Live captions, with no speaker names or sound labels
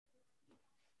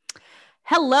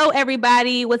Hello,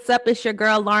 everybody. What's up? It's your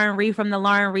girl, Lauren Reed from the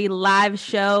Lauren Reed Live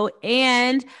Show.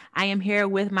 And I am here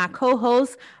with my co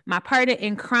host, my partner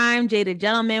in crime, Jada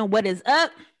Gentleman. What is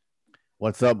up?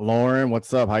 What's up, Lauren?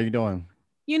 What's up? How you doing?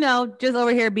 Just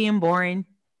over here being boring.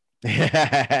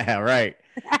 Yeah, right.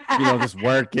 Just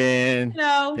working, you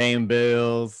know, paying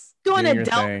bills, doing doing your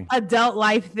adult thing. adult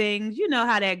life things. You know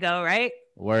how that go, right?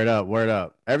 Word up, word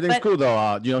up. Everything's But cool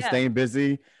though. yeah, Staying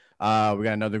busy. We got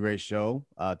another great show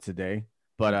today.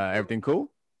 But we do. everything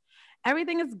cool?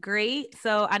 Everything is great.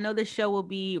 So I know this show will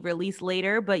be released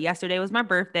later, but yesterday was my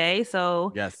birthday.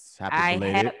 So Yes, happy I had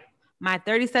belated. my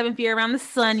 37th year around the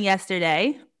sun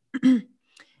yesterday. and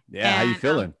Yeah, how you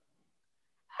feeling?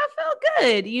 I felt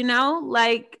good,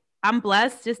 like I'm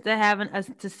blessed just to have us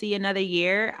to see another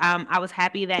year. I was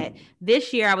happy that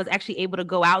this year I was actually able to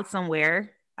go out somewhere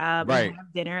and Right.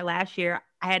 have dinner. Last year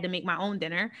I had to make my own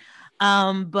dinner.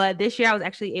 But this year I was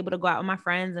actually able to go out with my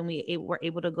friends and were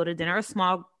able to go to dinner. A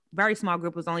small, very small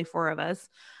group, was only four of us.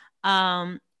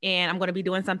 And I'm going to be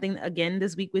doing something again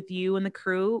this week with you and the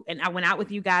crew. And I went out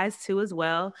with you guys too as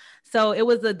well. So it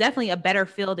was definitely a better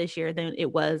feel this year than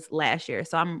it was last year.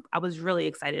 So I was really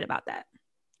excited about that.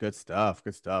 Good stuff.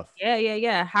 Good stuff. Yeah, yeah,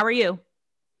 yeah. How are you?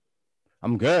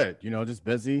 I'm good. Just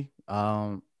busy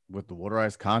with the Water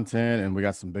Ice content, and we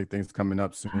got some big things coming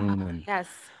up soon, and Yes.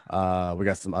 we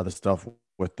got some other stuff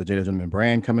with the Jada Gentleman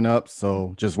brand coming up.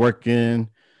 So just working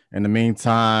in the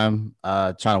meantime,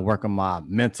 trying to work on my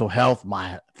mental health,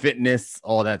 my fitness,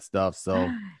 all that stuff. So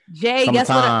Jay,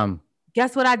 summertime.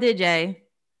 guess what I did, Jay?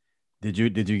 Did you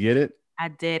get it? I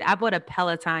did. I bought a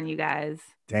Peloton, you guys.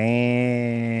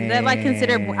 Is that like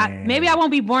considered? Maybe I Damn.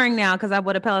 won't be boring now because I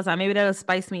bought a Peloton. Maybe that'll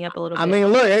spice me up a little I bit. mean,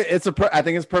 look, I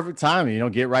think it's perfect timing.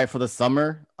 Get right for the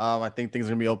summer. I think things are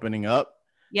gonna be opening up,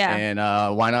 Yeah.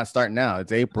 and why not start now?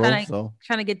 It's April, trying to so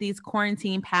trying to get these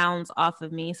quarantine pounds off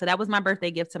of me. So that was my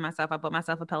birthday gift to myself. I bought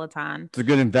myself a Peloton. it's a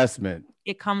good investment.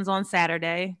 It comes on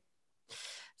Saturday.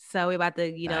 So we're about to,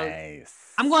 I'm Nice.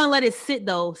 going to let it sit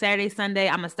though. Saturday, Sunday.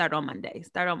 I'm gonna start on Monday.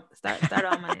 Start on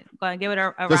Monday. Going to give it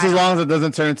a Just ride as on. long as it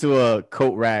doesn't turn into a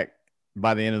coat rack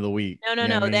by the end of the week. No, no, You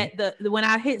know what no. I mean? When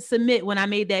I hit submit, when I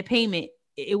made that payment,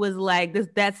 it was like this.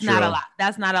 That's not True. allowed.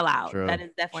 That's not allowed. That True.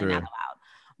 is definitely not True. allowed.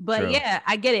 But True. yeah,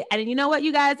 I get it. And you know what,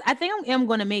 you guys? I think I am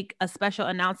going to make a special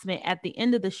announcement at the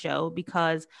end of the show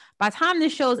because by the time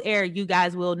this show's air, you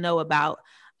guys will know about,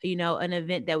 an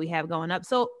event that we have going up.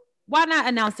 So why not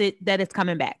announce it that it's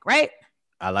coming back, right?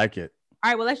 I like it. All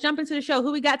right, well, let's jump into the show.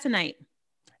 Who we got tonight?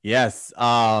 Yes.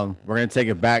 We're gonna take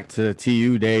it back to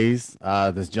TU days.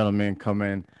 This gentleman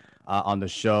coming on the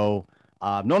show.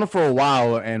 Known him for a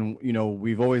while, and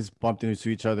we've always bumped into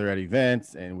each other at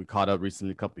events, and we caught up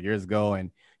recently a couple of years ago,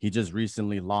 and he just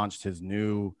recently launched his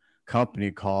new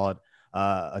company called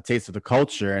A Taste of the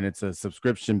Culture, and it's a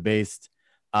subscription based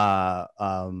uh,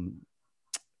 um,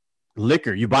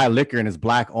 liquor. You buy liquor and it's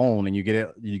black owned, and you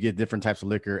get different types of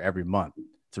liquor every month.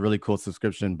 It's a really cool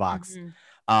subscription box.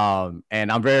 Mhm.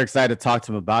 And I'm very excited to talk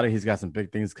to him about it. He's got some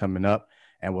big things coming up,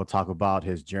 and we'll talk about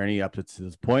his journey up to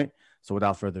this point. So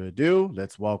without further ado,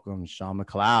 let's welcome Sean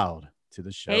McLeod to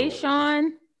the Hey, show.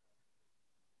 Sean.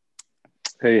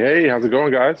 Hey, hey, how's it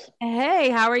going, guys? Hey,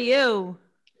 how are you?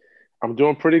 I'm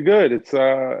doing pretty good.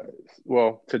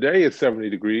 Well, today it's 70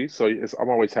 degrees, so I'm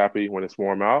always happy when it's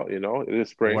warm out, it is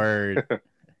spring. Word,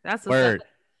 That's what's up. word.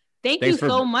 Thank you Thanks for.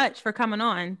 so much for coming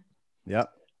on. Yep.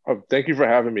 Thank you for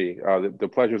having me. The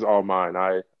pleasure is all mine.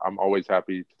 I'm always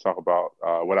happy to talk about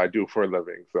what I do for a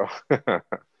living. So,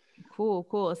 Cool,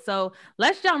 cool. So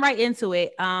let's jump right into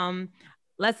it.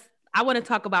 Let's. I want to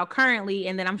talk about currently,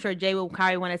 and then I'm sure Jay will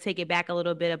probably want to take it back a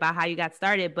little bit about how you got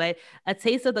started. But a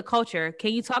taste of the culture.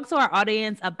 Can you talk to our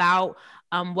audience about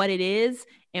what it is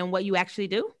and what you actually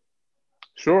do?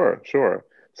 sure, sure.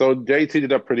 So Jay teed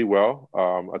it up pretty well.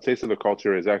 A Taste of the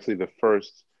Culture is actually the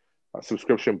first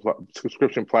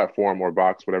subscription platform or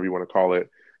box, whatever you want to call it,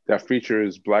 that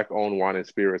features Black-owned wine and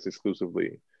spirits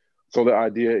exclusively. So the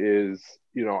idea is,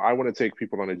 I want to take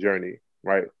people on a journey,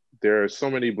 right? There are so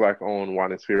many Black-owned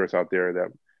wine and spirits out there that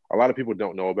a lot of people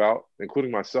don't know about,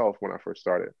 including myself when I first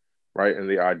started, right? And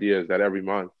the idea is that every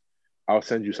month I'll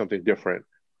send you something different,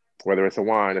 whether it's a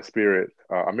wine, a spirit,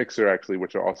 a mixer, actually,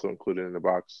 which are also included in the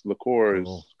box, Cool.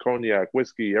 liqueurs, cognac,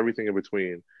 whiskey, everything in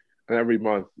between. And every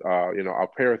month,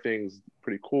 I'll pair things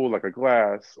pretty cool, like a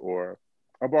glass or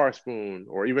a bar spoon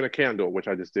or even a candle, which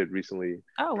I just did recently,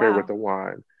 Oh, paired with wow. the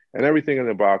wine. And everything in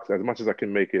the box, as much as I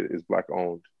can make it, is Black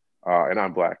owned. And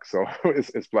I'm Black, so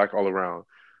it's Black all around.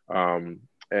 Um,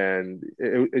 and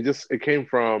it came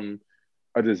from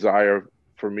a desire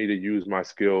for me to use my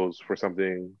skills for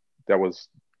something that was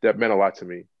that meant a lot to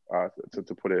me.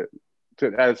 To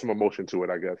to add some emotion to it,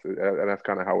 I guess, and that's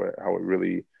kind of how it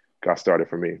really got started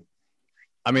for me.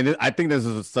 I mean, I think this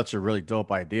is such a really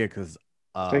dope idea because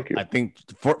Thank you. I think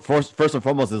first and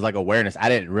foremost is like awareness. I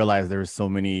didn't realize there were so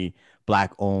many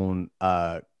black owned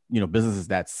businesses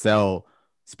that sell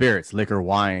spirits, liquor,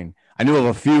 wine. I knew of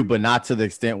a few, but not to the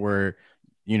extent where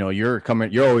you're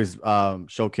always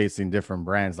showcasing different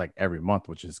brands like every month,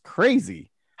 which is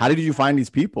crazy. How did you find these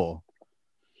people?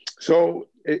 So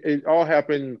it all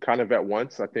happened kind of at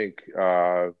once. I think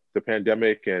the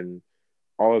pandemic and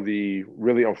all of the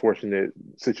really unfortunate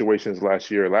situations last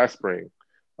spring,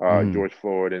 George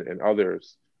Floyd and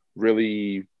others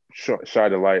really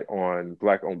shined a light on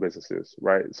Black-owned businesses,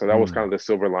 right? So that was kind of the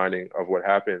silver lining of what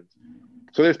happened.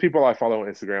 So there's people I follow on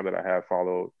Instagram that I have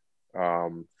followed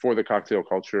for the cocktail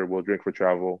culture. We'll Drink for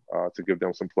Travel to give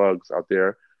them some plugs out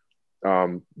there.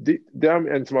 Them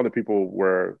and some other people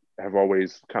have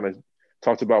always kind of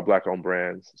talked about Black-owned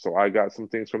brands. So I got some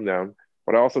things from them,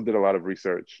 but I also did a lot of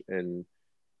research, and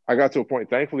I got to a point,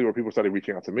 thankfully, where people started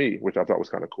reaching out to me, which I thought was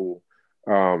kind of cool.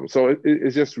 So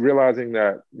it's just realizing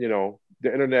that,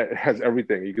 the internet has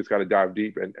everything. You just got to dive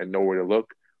deep and know where to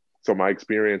look. So my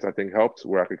experience, I think, helped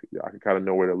where I could kind of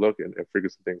know where to look and figure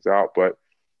some things out. But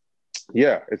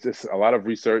yeah, it's just a lot of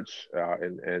research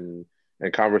and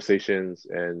conversations.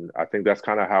 And I think that's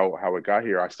kind of how it got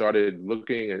here. I started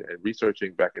looking and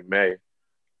researching back in May.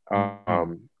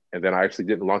 And then I actually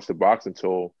didn't launch the box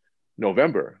until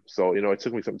November. So, it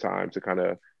took me some time to kind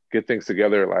of get things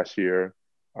together last year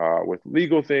with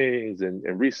legal things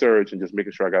and research and just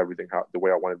making sure I got everything the way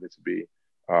I wanted it to be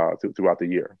throughout the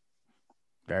year.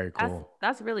 Very cool.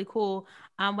 That's really cool.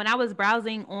 When I was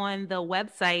browsing on the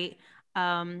website,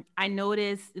 I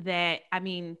noticed that,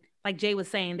 like Jay was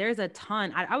saying, there's a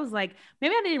ton. I was like,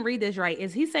 maybe I didn't read this right.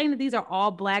 Is he saying that these are all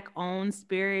Black owned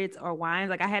spirits or wines?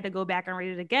 Like I had to go back and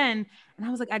read it again. And I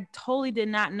was like, I totally did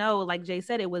not know, like Jay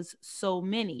said, it was so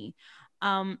many.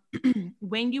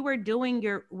 When you were doing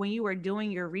your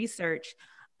research,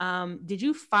 did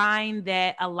you find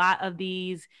that a lot of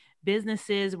these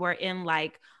businesses were in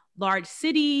like large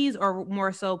cities, or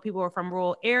more so people are from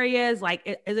rural areas? Like,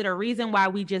 is it a reason why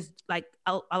we just like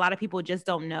a lot of people just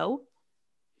don't know?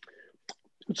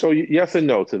 So yes and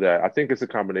no to that. I think it's a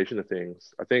combination of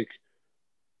things. I think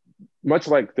much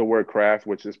like the word craft,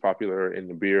 which is popular in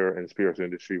the beer and spirits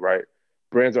industry, right?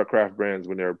 Brands are craft brands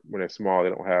when they're small. They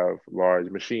don't have large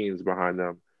machines behind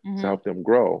them to help them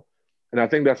grow. And I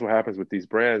think that's what happens with these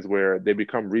brands, where they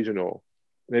become regional.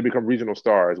 They become regional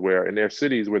stars, where in their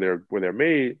cities where they're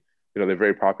made, they're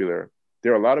very popular.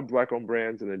 There are a lot of Black-owned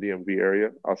brands in the DMV area.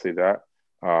 I'll say that,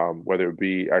 whether it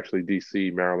be actually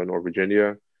DC, Maryland, or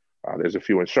Virginia. There's a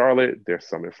few in Charlotte. There's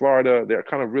some in Florida. They're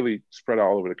kind of really spread out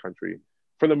all over the country.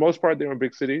 For the most part, they're in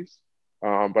big cities.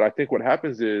 But I think what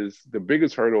happens is the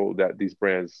biggest hurdle that these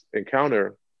brands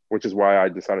encounter, which is why I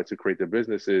decided to create the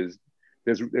business, is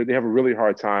they have a really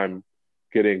hard time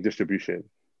getting distribution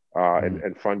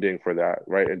and funding for that,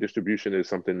 right? And distribution is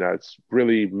something that's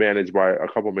really managed by a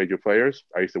couple major players.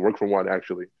 I used to work for one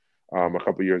actually a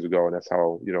couple years ago, and that's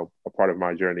how a part of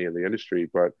my journey in the industry.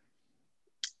 But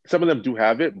some of them do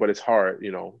have it, but it's hard,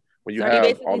 when you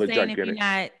have all the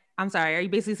gigantic. I'm sorry. Are you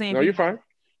basically saying? No, you're fine.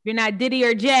 You're not Diddy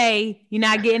or Jay, you're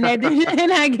not getting that. You're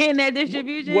not getting that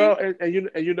distribution. Well, and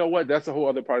you know what? That's a whole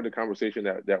other part of the conversation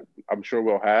that I'm sure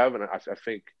we'll have, and I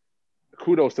think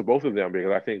kudos to both of them,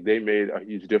 because I think they made a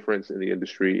huge difference in the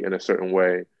industry in a certain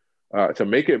way to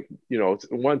make it,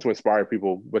 one, to inspire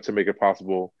people, but to make it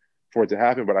possible for it to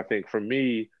happen. But I think for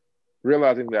me,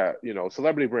 realizing that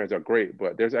celebrity brands are great,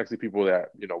 but there's actually people that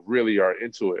really are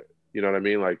into it. You know what I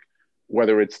mean? Like,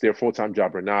 whether it's their full-time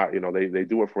job or not, they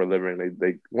do it for a living.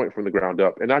 They went from the ground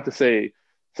up. And not to say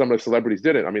some of the celebrities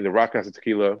didn't. I mean, The Rock has a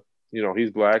tequila,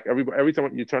 he's Black. Every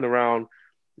time you turn around,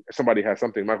 somebody has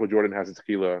something. Michael Jordan has a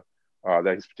tequila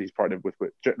that he's partnered with.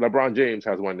 LeBron James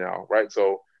has one now, right?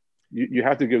 So you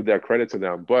have to give that credit to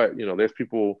them. But, there's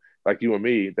people like you and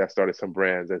me that started some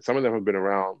brands, and some of them have been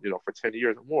around, for 10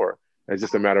 years or more. And it's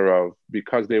just a matter of,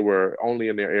 because they were only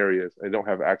in their areas and don't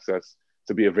have access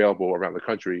to be available around the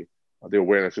country, the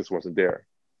awareness just wasn't there.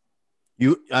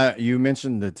 You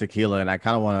mentioned the tequila, and I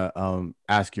kind of want to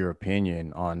ask your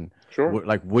opinion on sure.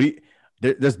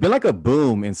 There's been like a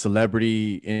boom in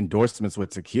celebrity endorsements with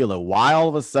tequila. Why all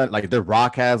of a sudden, like The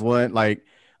Rock has one, like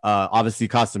obviously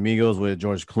Casamigos with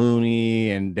George Clooney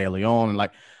and De Leon, and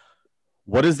like,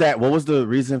 what is that? What was the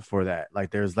reason for that? Like,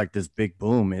 there's like this big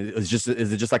boom. Is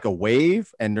it just like a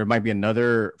wave, and there might be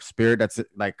another spirit that's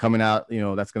like coming out,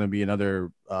 that's going to be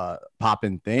another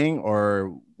popping thing?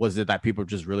 Or was it that people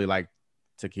just really like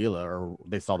tequila, or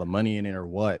they saw the money in it, or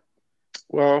what?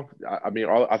 Well, I mean,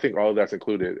 I think all of that's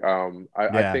included. I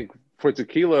Yeah. think for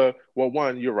tequila, well,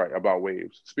 one, you're right about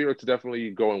waves. Spirits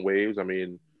definitely go in waves. I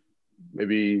mean,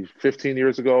 maybe 15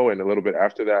 years ago and a little bit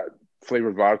after that,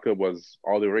 flavored vodka was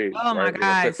all the rage, Oh my right?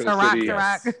 God, Sex in the Ciroc, City,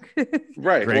 Yes. Ciroc.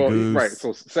 right? Grey Well, right. Goose.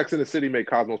 So Sex in the City made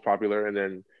Cosmos popular, and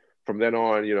then from then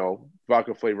on,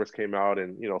 vodka flavors came out,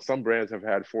 and some brands have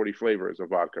had 40 flavors of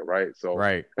vodka, right? So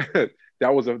Right.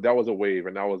 that was a wave,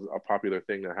 and that was a popular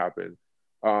thing that happened.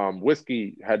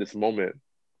 Whiskey had this moment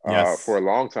for a Yes.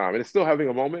 long time, and it's still having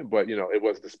a moment, but it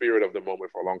was the spirit of the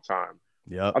moment for a long time.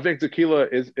 Yep. I think tequila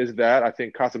is that. I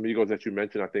think Casamigos that you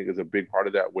mentioned, I think is a big part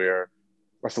of that, where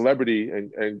a celebrity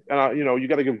and you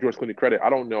got to give George Clooney credit. I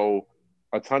don't know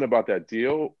a ton about that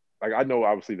deal. Like I know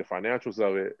obviously the financials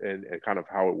of it and kind of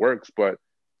how it works, but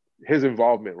his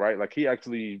involvement, right? Like he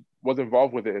actually was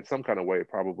involved with it in some kind of way,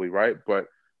 probably, right? But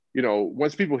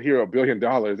once people hear $1 billion,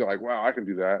 they're like, wow, I can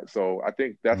do that. So I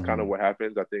think that's kind of Hmm. what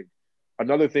happens. I think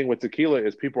another thing with tequila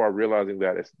is people are realizing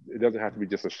that it doesn't have to be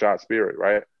just a shot spirit,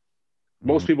 right? Hmm.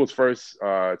 Most people's first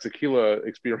tequila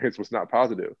experience was not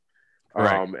positive.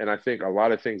 Correct. And I think a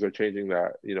lot of things are changing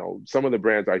that. Some of the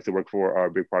brands I used to work for are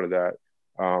a big part of that.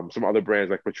 Some other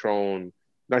brands like Patron,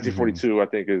 Hmm. 1942, I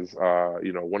think is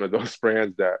one of those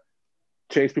brands that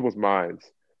change people's minds.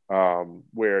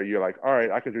 Where you're like, all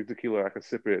right, I can drink tequila, I can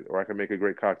sip it, or I can make a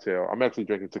great cocktail. I'm actually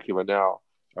drinking tequila now.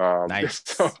 So Nice.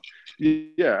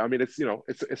 yeah, I mean, it's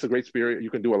a great spirit. You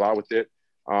can do a lot with it.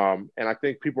 And I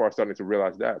think people are starting to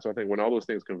realize that. So I think when all those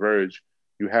things converge,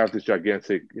 you have this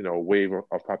gigantic, wave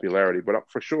of popularity. But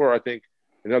for sure, I think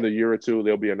another year or two,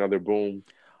 there'll be another boom.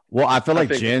 Well, I feel I like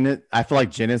think Gin. I feel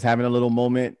like Gin is having a little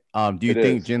moment. Do you it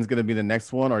think is. Jin's gonna be the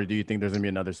next one, or do you think there's gonna be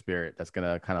another spirit that's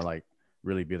gonna kind of like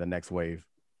really be the next wave?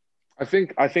 I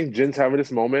think gin's having this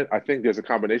moment. I think there's a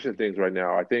combination of things right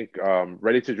now. I think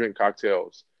ready to drink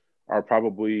cocktails are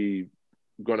probably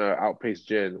gonna outpace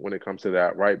gin when it comes to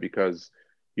that, right? Because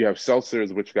you have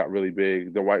seltzers, which got really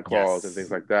big, the White Claws and things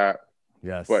Yes. like that. But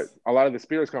Yes. a lot of the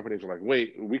spirits companies are like,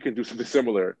 wait, we can do something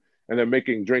similar, and they're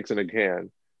making drinks in a can.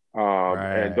 And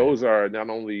Right. those are not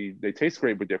only they taste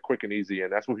great, but they're quick and easy,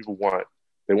 and that's what people want.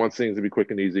 They want things to be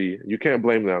quick and easy. You can't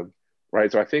blame them,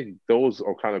 right? So I think those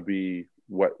will kind of be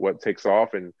what takes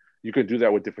off, and you can do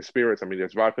that with different spirits. I mean,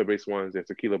 there's vodka based ones, there's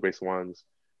tequila based ones,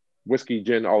 whiskey,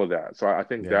 gin, all of that. So I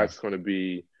think Yeah. that's going to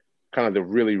be kind of the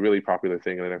really, really popular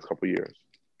thing in the next couple of years.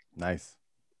 Nice.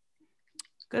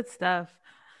 Good stuff.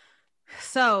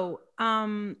 So,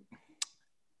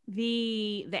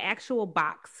 the actual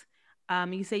box,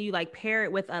 you say you like pair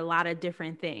it with a lot of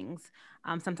different things.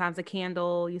 Sometimes a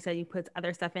candle. You said you put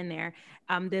other stuff in there.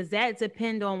 Does that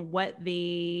depend on what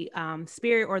the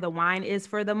spirit or the wine is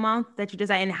for the month that you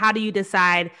decide? And how do you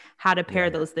decide how to pair Yeah.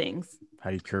 those things? How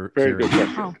do you Very good curate it?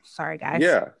 Oh, question. sorry, guys.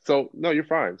 Yeah. So no, you're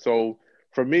fine. So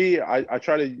for me, I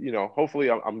try to, hopefully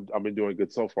I've been doing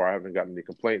good so far. I haven't gotten any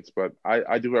complaints, but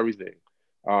I do everything.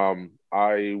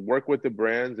 I work with the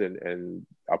brands and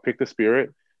I'll pick the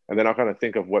spirit and then I'll kind of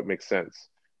think of what makes sense.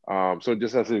 So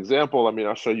just as an example, I mean,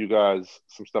 I'll show you guys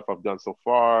some stuff I've done so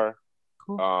far.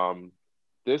 Cool. Um,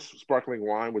 this sparkling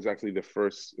wine was actually it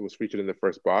was featured in the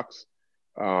first box.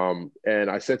 And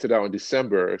I sent it out in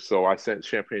December. So I sent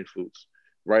champagne flutes,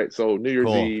 right? So New Year's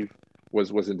Cool. Eve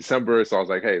was in December. So I was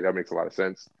like, hey, that makes a lot of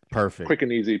sense. Perfect. Quick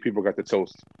and easy. People got the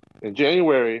toast. In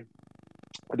January,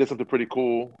 I did something pretty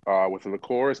cool with a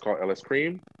liqueur. It's called LS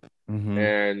Cream. Hmm.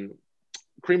 And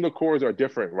cream liqueurs are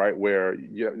different, right? Where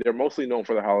they're mostly known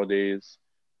for the holidays.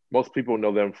 Most people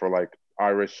know them for like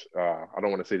Irish. I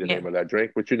don't want to say the Yeah. name of that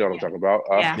drink, but you know what I'm Yeah. talking about.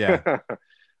 Yeah.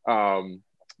 Yeah. Um,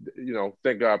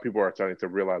 thank God people are starting to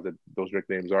realize that those drink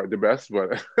names aren't the best.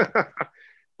 But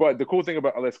but the cool thing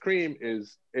about LS Cream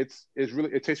is it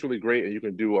tastes really great, and you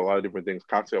can do a lot of different things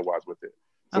cocktail wise with it.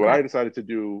 So what Okay. I decided to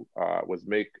do was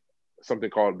make something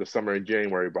called the Summer in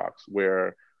January box,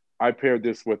 where I paired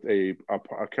this with a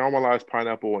caramelized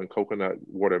pineapple and coconut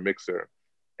water mixer,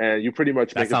 and you pretty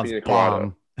much That make a sounds pina colada.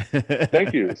 bomb.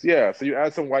 Thank you. Yeah, so you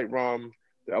add some white rum,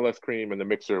 the LS cream, and the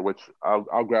mixer, which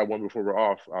I'll grab one before we're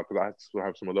off because I still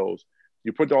have some of those.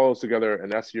 You put all those together,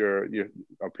 and that's your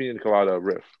a pina colada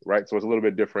riff, right? So it's a little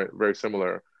bit different, very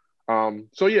similar.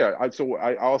 So yeah,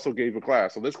 I also gave a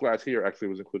glass. So this glass here actually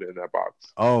was included in that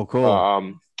box. Oh, cool.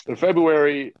 Um, in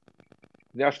February,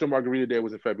 National Margarita Day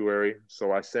was in February,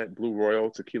 so I sent Blue Royal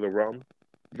tequila rum.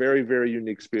 Very, very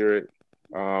unique spirit.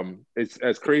 It's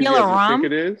as crazy Tequila as you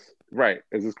think it rum. is. Right,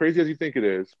 it's as crazy as you think it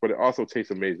is, but it also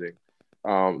tastes amazing.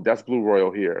 That's Blue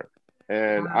Royal here.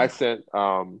 And I Wow. sent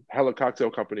Hella Cocktail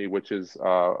Company, which is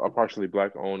a partially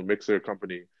black-owned mixer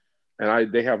company,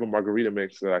 and they have a margarita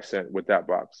mix that I sent with that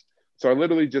box. So I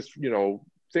literally just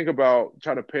think about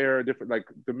trying to pair different, like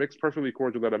the Mixed Perfectly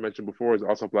Cordial that I mentioned before is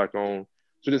also Black owned.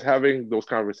 So just having those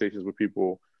conversations with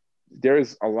people, there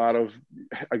is a lot of,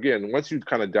 again, once you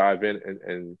kind of dive in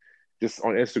and just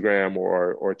on Instagram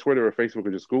or Twitter or Facebook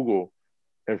or just Google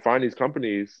and find these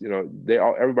companies, you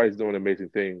know, everybody's doing amazing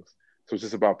things. So it's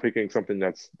just about picking something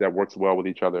that works well with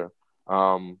each other.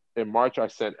 In March, I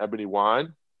sent Ebony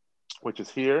Wine, which is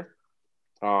here.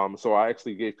 So I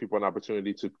actually gave people an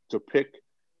opportunity to pick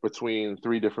between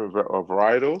three different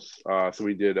varietals. So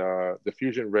we did the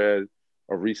Fusion Red,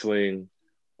 a Riesling,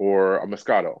 or a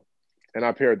Moscato. And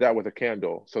I paired that with a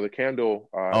candle. So the candle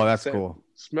Oh, that's cool.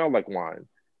 Smelled like wine.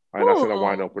 And I sent a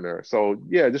wine opener. So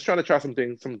yeah, just trying to try some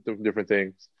different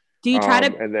things. Do you try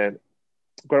to? And then,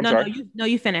 go ahead, I'm sorry.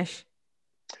 You finish.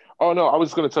 Oh no, I was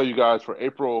just going to tell you guys for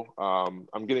April,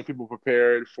 I'm getting people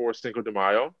prepared for Cinco de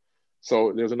Mayo.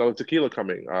 So there's another tequila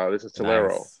coming. This is Tolero.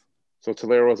 Nice. So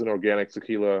Tolero is an organic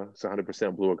tequila. It's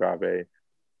 100% blue agave.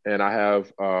 And I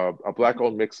have a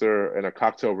Black-owned mixer and a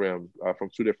cocktail rim from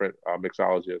two different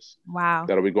mixologists. Wow.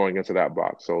 That'll be going into that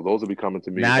box. So those will be coming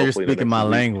to me. Now you're speaking my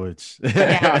language.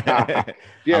 Yeah,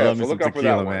 I love me so look some out for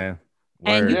tequila, that one.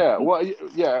 Man. Yeah, well,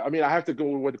 yeah. I mean, I have to go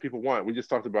with what the people want. We just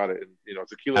talked about it. And, you know,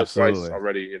 tequila is priced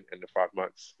already in the 5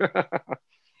 months.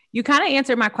 You kind of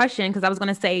answered my question because I was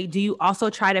going to say, do you also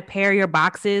try to pair your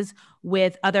boxes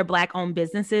with other Black-owned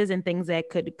businesses and things that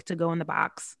could to go in the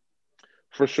box?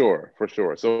 For sure.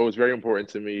 So it was very important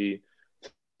to me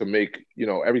to make, you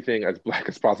know, everything as Black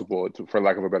as possible, for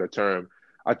lack of a better term.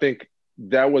 I think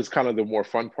that was kind of the more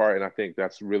fun part, and I think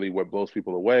that's really what blows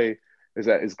people away. Is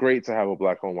that it's great to have a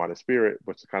Black-owned wine and spirit,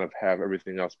 but to kind of have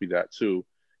everything else be that too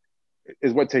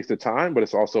is what takes the time, but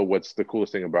it's also what's the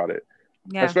coolest thing about it.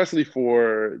 Yeah. Especially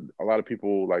for a lot of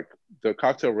people, like the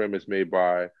cocktail rim is made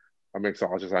by a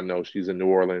mixologist I know. She's in New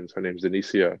Orleans. Her name's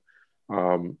Denicia.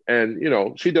 And, you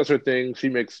know, she does her thing. She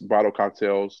makes bottle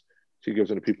cocktails. She gives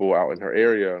them to people out in her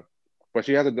area. But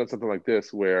she hasn't done something like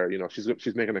this where, you know,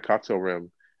 she's making a cocktail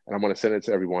rim and I'm going to send it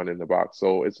to everyone in the box.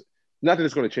 So it's not that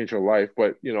it's going to change her life,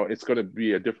 but, you know, it's going to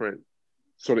be a different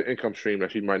sort of income stream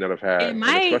that she might not have had. It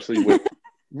might. And especially with,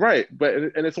 right. But,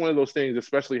 and it's one of those things,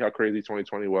 especially how crazy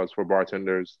 2020 was for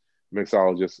bartenders,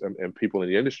 mixologists, and people in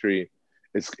the industry.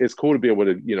 It's cool to be able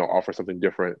to, you know, offer something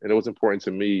different. And it was important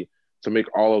to me to make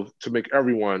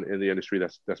everyone in the industry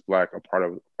that's Black a part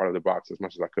of the box as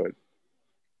much as I could.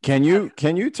 Can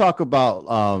you talk about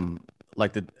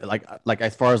like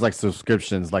as far as like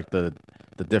subscriptions, like the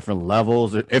different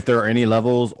levels, if there are any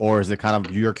levels, or is it kind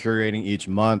of you're curating each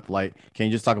month? Like, can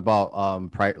you just talk about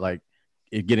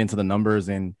get into the numbers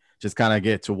and just kind of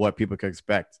get to what people can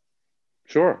expect?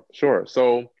 Sure.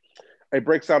 So it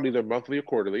breaks out either monthly or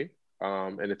quarterly.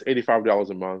 And it's $85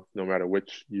 a month, no matter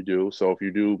which you do. So if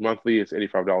you do monthly, it's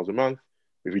 $85 a month.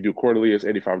 If you do quarterly, it's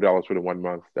 $85 for the 1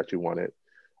 month that you want it.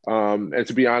 And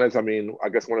to be honest, I mean, I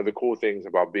guess one of the cool things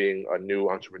about being a new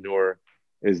entrepreneur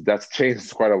is that's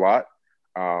changed quite a lot.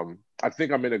 I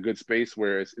think I'm in a good space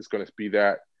where it's going to be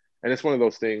that. And it's one of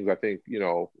those things, I think, you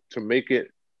know, to make it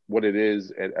what it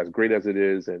is and as great as it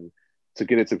is and to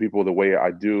get it to people the way I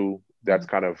do, that's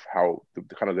kind of how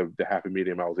the happy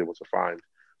medium I was able to find.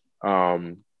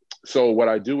 So what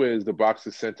I do is the box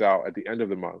is sent out at the end of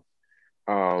the month.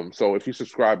 So if you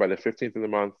subscribe by the 15th of the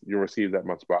month, you'll receive that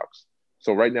month's box.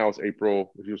 So right now it's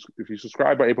April. If you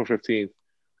subscribe by April 15th,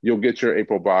 you'll get your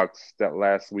April box that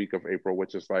last week of April,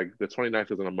 which is like the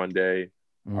 29th is on a Monday,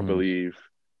 I believe.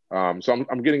 So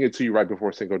I'm getting it to you right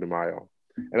before Cinco de Mayo.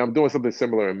 And I'm doing something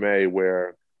similar in May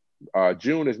where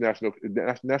June is National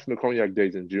Cognac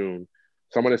Days in June.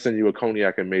 So I'm going to send you a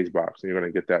cognac and maize box, and you're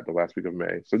going to get that the last week of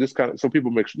May. So just kind of, so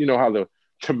people make sure, you know how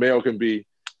the mail can be.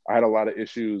 I had a lot of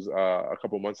issues a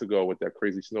couple months ago with that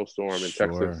crazy snowstorm in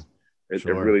Texas. It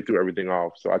really threw everything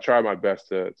off. So I try my best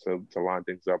to line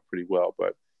things up pretty well.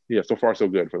 But yeah, so far so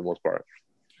good for the most part.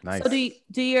 Nice. So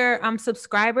do your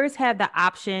subscribers have the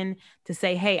option to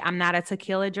say, hey, I'm not a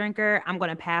tequila drinker, I'm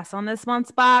going to pass on this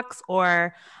month's box?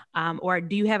 Or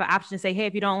do you have an option to say, hey,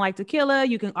 if you don't like tequila,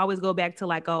 you can always go back to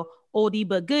like a oldie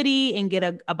but goodie and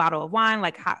get a bottle of wine?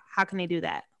 Like how can they do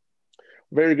that?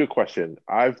 Very good question.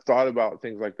 I've thought about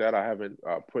things like that. I haven't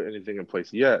put anything in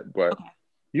place yet, but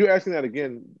you asking that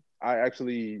again, I'm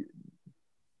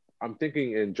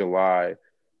thinking in July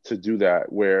to do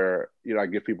that where, you know, I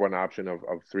give people an option of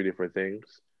 3 different things.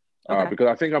 Because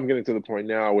I think I'm getting to the point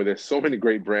now where there's so many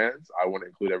great brands, I want to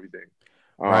include everything.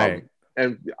 Right.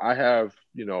 And I have,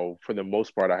 you know, for the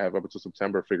most part, I have up until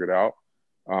September figured out.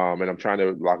 And I'm trying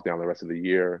to lock down the rest of the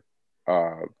year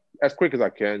as quick as I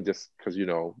can, just because, you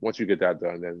know, once you get that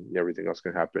done, then everything else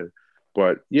can happen.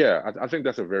 But yeah, I think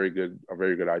that's a very good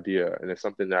idea. And it's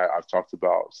something that I've talked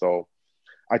about. So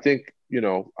I think,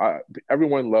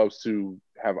 everyone loves to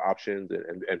have options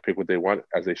and pick what they want,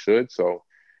 as they should. So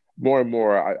more and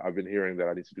more, I've been hearing that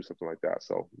I need to do something like that.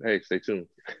 So, hey, stay tuned.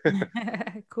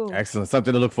 Cool. Excellent.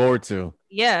 Something to look forward to.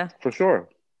 Yeah. For sure.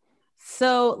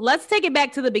 So let's take it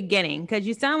back to the beginning, because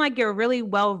you sound like you're really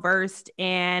well versed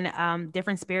in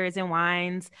different spirits and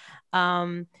wines,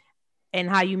 um, and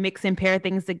how you mix and pair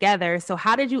things together. So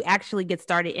how did you actually get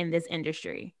started in this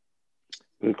industry?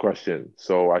 Good question.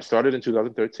 So I started in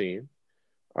 2013.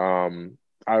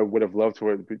 I would have loved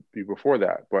to be before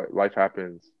that, but life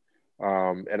happens.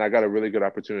 And I got a really good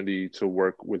opportunity to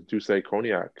work with Douce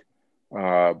Cognac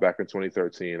back in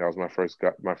 2013. That was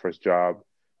my first job.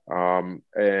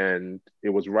 And it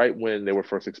was right when they were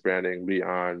first expanding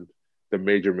beyond the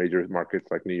major markets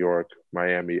like New York,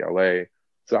 Miami, LA.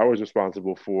 So I was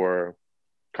responsible for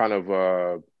kind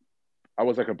of I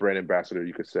was like a brand ambassador,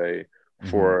 you could say,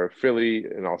 for Philly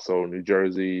and also New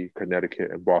Jersey,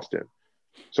 Connecticut, and Boston.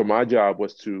 So my job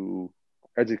was to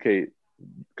educate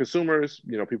consumers,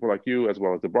 people like you, as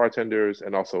well as the bartenders,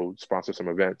 and also sponsor some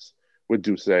events with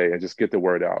Douce and just get the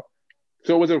word out.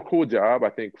 So it was a cool job.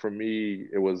 I think for me,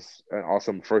 it was an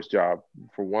awesome first job,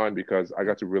 for one, because I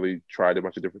got to really try a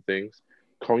bunch of different things.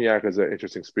 Cognac is an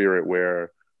interesting spirit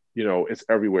where, it's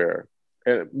everywhere.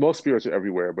 And most spirits are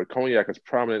everywhere, but cognac is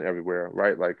prominent everywhere,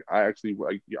 right? Like I heard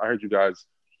you guys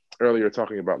earlier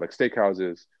talking about like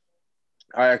steakhouses.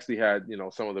 I actually had,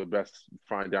 some of the best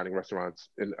fine dining restaurants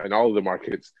in all of the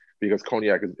markets, because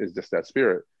cognac is just that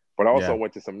spirit. But I also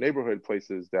went to some neighborhood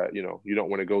places that, you don't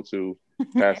want to go to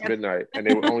past midnight, and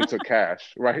they only took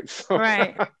cash, right? So,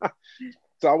 Right.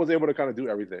 so I was able to kind of do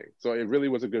everything. So it really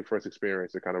was a good first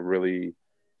experience to kind of really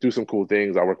do some cool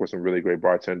things. I worked with some really great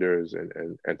bartenders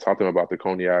and taught them about the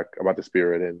cognac, about the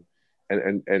spirit,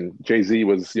 and Jay-Z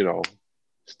was,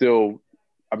 still,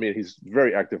 I mean, he's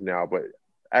very active now, but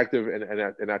active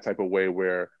in that type of way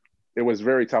where it was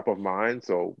very top of mind.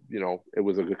 So, it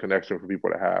was a good connection for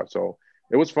people to have. So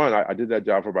it was fun. I did that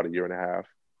job for about a year and a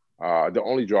half. The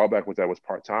only drawback was that I was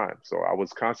part-time. So I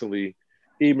was constantly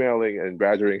emailing and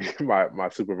badgering my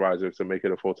supervisor to make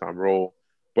it a full-time role.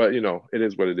 But, it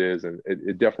is what it is. And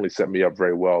it definitely set me up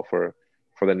very well for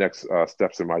the next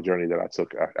steps in my journey that I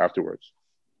took afterwards.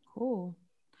 Cool.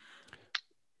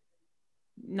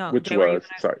 No, Which Jay, was,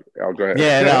 sorry, I'll go ahead.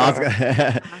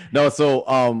 Yeah, no, no.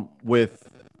 So,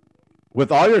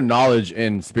 with all your knowledge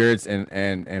in spirits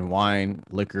and wine,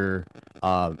 liquor,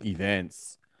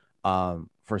 events,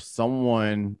 for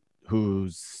someone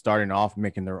who's starting off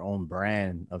making their own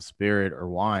brand of spirit or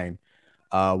wine,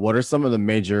 what are some of the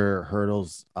major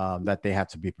hurdles that they have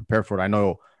to be prepared for? I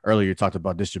know earlier you talked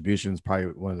about distribution is probably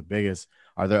one of the biggest.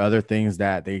 Are there other things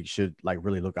that they should like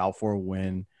really look out for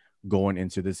when going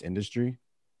into this industry?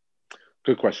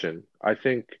 Good question. I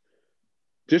think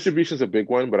distribution is a big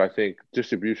one, but I think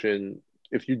distribution,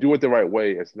 if you do it the right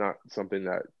way, it's not something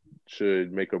that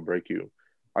should make or break you.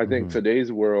 I think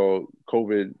today's world,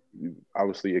 COVID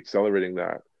obviously accelerating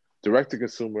that. Direct to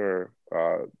consumer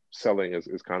selling is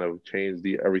kind of changed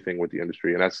everything with the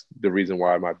industry. And that's the reason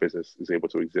why my business is able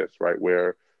to exist, right?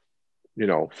 Where,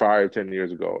 5-10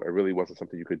 years ago, it really wasn't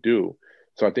something you could do.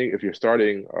 So I think if you're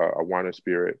starting a wine or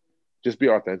spirit, just be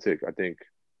authentic. I think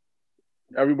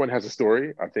everyone has a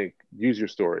story. I think use your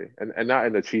story and not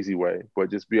in a cheesy way, but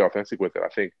just be authentic with it. I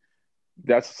think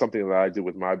that's something that I do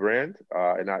with my brand.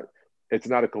 It's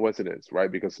not a coincidence,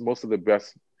 right? Because most of the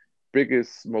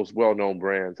biggest, most well-known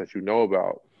brands that you know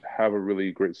about have a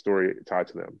really great story tied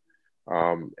to them.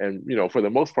 And, for the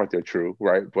most part, they're true,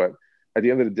 right? But at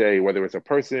the end of the day, whether it's a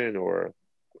person or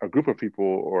a group of people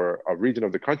or a region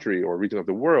of the country or a region of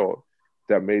the world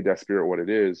that made that spirit what it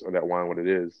is or that wine what it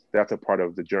is, that's a part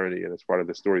of the journey and it's part of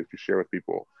the story that you share with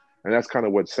people. And that's kind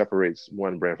of what separates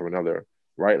one brand from another,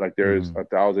 right? Like there's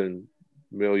 1,000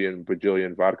 million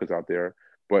bajillion vodkas out there,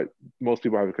 but most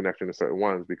people have a connection to certain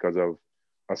ones because of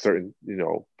a certain,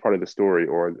 part of the story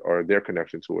or their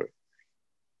connection to it.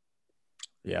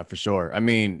 Yeah, for sure. I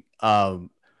mean,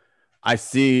 I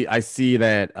see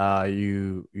that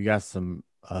you got some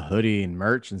hoodie and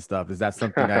merch and stuff. Is that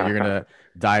something that you're gonna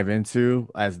dive into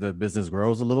as the business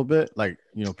grows a little bit? Like,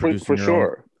 producing for your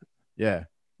sure. own? Yeah.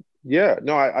 Yeah,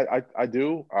 no, I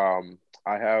do.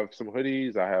 I have some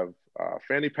hoodies. I have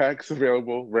fanny packs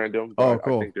available, random, Oh, but I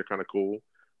cool. think they're kind of cool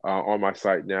on my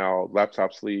site now.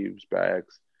 Laptop sleeves,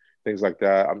 bags, things like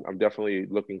that. I'm definitely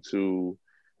looking to,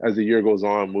 as the year goes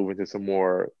on, move into some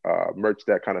more merch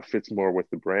that kind of fits more with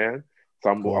the brand.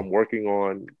 So Cool. I'm working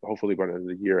on, hopefully by the end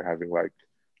of the year, having like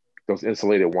those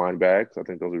insulated wine bags. I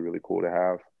think those are really cool to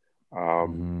have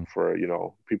for,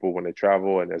 people when they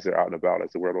travel and as they're out and about,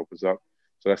 as the world opens up.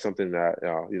 So that's something that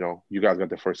you guys got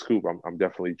the first scoop. I'm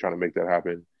definitely trying to make that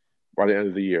happen by the end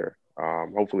of the year.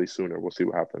 Hopefully sooner. We'll see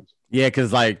what happens. Yeah,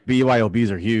 because like BYOBs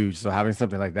are huge, so having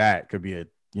something like that could be a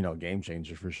game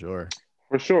changer for sure.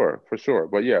 For sure, for sure.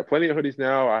 But yeah, plenty of hoodies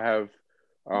now. I have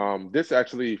this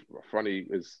actually funny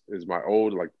is my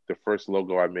old, like the first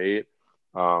logo I made.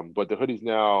 But the hoodies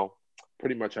now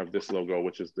pretty much have this logo,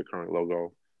 which is the current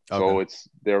logo. Okay. So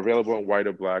they're available in white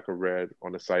or black or red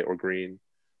on the site or green.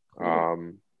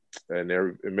 Cool. And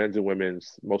they're in men's and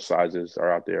women's, most sizes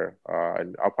are out there.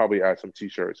 And I'll probably add some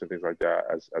t-shirts and things like that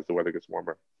as the weather gets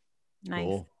warmer. Nice.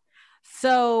 Cool.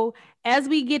 So as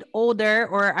we get older,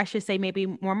 or I should say maybe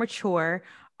more mature,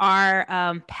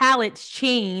 our palates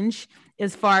change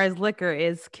as far as liquor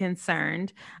is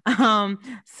concerned.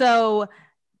 So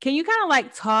can you kind of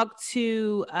like talk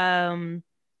to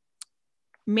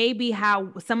maybe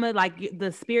how some of like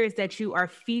the spirits that you are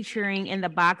featuring in the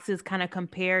boxes kind of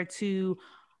compare to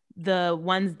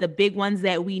the big ones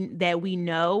that we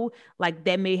know, like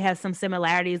that may have some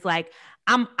similarities? Like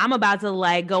I'm about to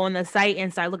like go on the site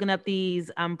and start looking up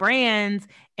these brands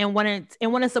and want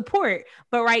to support,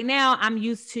 but right now I'm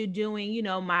used to doing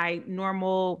my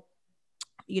normal,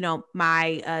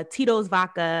 my Tito's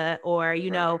vodka, or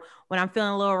when I'm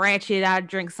feeling a little ratchet, I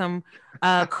drink some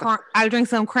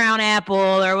Crown Apple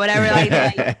or whatever like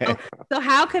that. So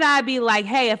how could I be like,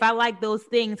 hey, if I like those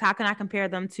things, how can I compare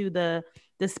them to the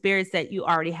spirits that you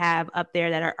already have up there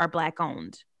that are Black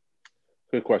owned?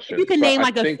 Good question. If you can name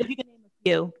if you can name a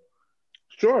few.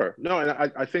 Sure. No,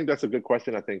 and I think that's a good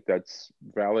question. I think that's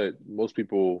valid. Most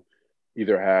people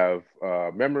either have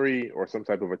memory or some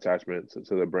type of attachment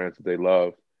to the brands that they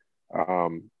love.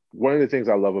 One of the things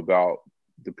I love about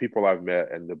the people I've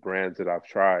met and the brands that I've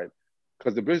tried,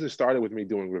 because the business started with me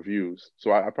doing reviews.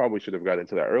 So I probably should have got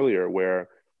into that earlier, where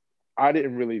I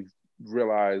didn't really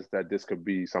realize that this could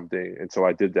be something until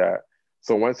I did that.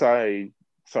 So once I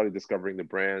started discovering the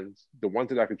brands, the ones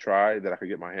that I could try, that I could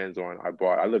get my hands on, I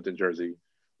bought. I lived in Jersey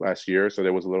last year, so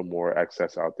there was a little more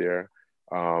access out there.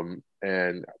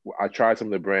 And I tried some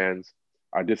of the brands.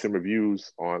 I did some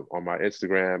reviews on my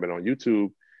Instagram and on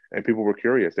YouTube, and people were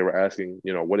curious. They were asking,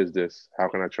 what is this? How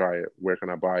can I try it? Where can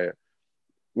I buy it?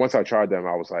 Once I tried them,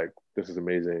 I was like, this is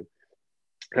amazing.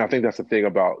 And I think that's the thing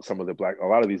about a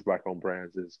lot of these Black-owned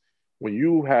brands is when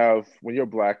you're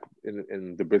Black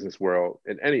in the business world,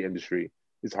 in any industry,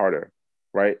 it's harder,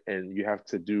 right? And you have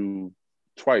to do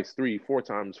twice, 3, 4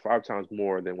 times, 5 times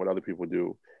more than what other people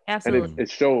do. Absolutely. And it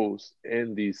shows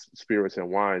in these spirits and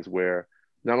wines where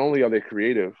not only are they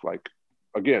creative, like,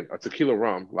 again, a tequila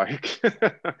rum, like,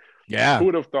 yeah, who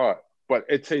would have thought? But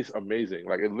it tastes amazing.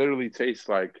 Like, it literally tastes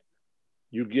like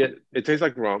it tastes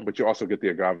like rum, but you also get the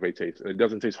agave taste. And it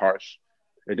doesn't taste harsh.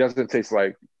 It doesn't taste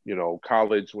like,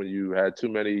 college when you had too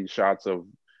many shots of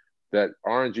that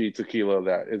orangey tequila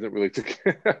that isn't really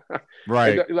tequila.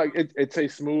 Right. It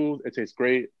tastes smooth. It tastes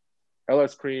great.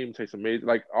 LS Cream tastes amazing.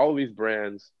 Like, all of these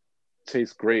brands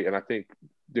taste great. And I think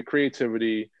the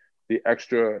creativity, the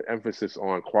extra emphasis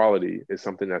on quality is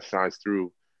something that shines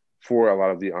through for a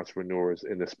lot of the entrepreneurs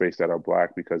in the space that are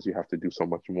Black, because you have to do so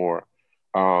much more.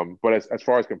 But as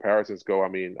far as comparisons go, I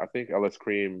mean, I think LS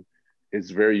Cream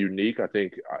is very unique. I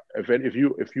think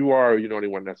if you are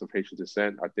anyone that's of Haitian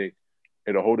descent, I think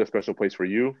it'll hold a special place for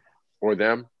you or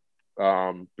them,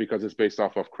 because it's based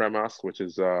off of cremas, which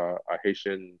is a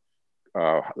Haitian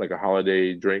like a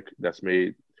holiday drink that's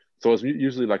made. So it's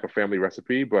usually like a family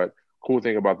recipe. But cool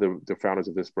thing about the founders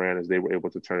of this brand is they were able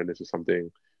to turn it into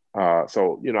something.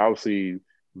 So obviously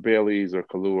Bailey's or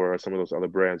Kahlua or some of those other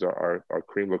brands are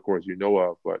cream liqueurs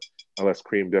of, but LS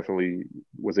Cream definitely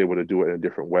was able to do it in a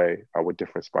different way, with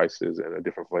different spices and a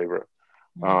different flavor.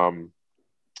 Mm-hmm.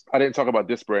 I didn't talk about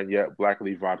this brand yet, Black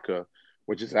Leaf Vodka,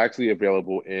 which is actually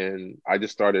available I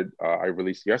just started, I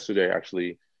released yesterday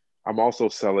actually. I'm also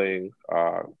selling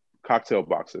cocktail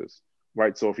boxes,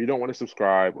 right? So if you don't want to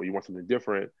subscribe or you want something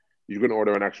different, you can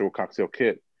order an actual cocktail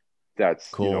kit that's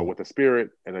cool, with a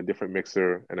spirit and a different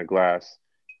mixer and a glass.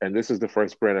 And this is the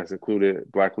first brand that's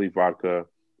included. Black Leaf Vodka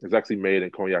is actually made in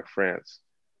Cognac, France,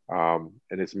 and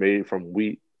it's made from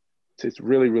wheat. It's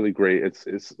really, really great.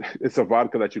 It's a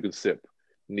vodka that you can sip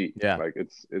neat. Yeah, like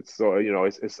it's so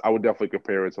it's I would definitely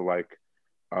compare it to like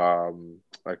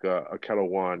a Ketel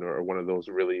One or one of those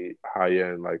really high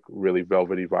end, like really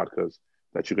velvety vodkas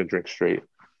that you can drink straight.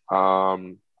 I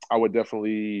would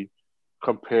definitely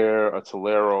compare a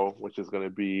Tolero, which is going to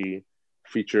be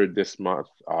featured this month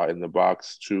in the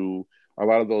box, to a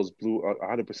lot of those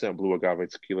 100% blue agave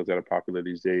tequilas that are popular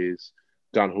these days.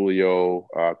 Don Julio,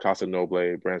 Casa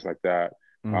Noble, brands like that.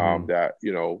 Mm-hmm. That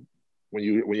when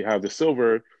you have the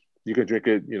silver, You can drink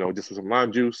it, just with some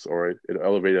lime juice, or it'll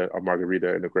elevate a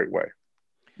margarita in a great way.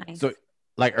 Nice. So,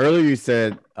 like earlier, you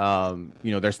said,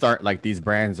 they're these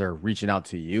brands are reaching out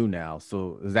to you now.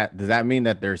 So, does that mean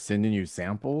that they're sending you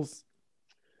samples?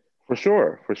 For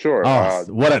sure, for sure. Oh,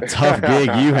 what a tough gig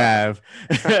you have.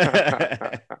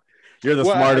 You're the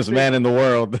Well, I smartest think, man in the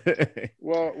world.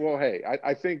 well, hey,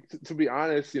 I think to be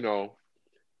honest,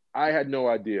 I had no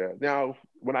idea. Now,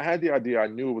 when I had the idea, I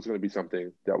knew it was going to be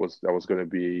something that was going to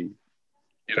be,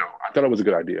 I thought it was a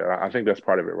good idea. I think that's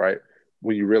part of it, right?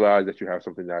 When you realize that you have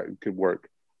something that could work.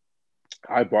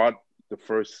 I bought the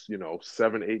first,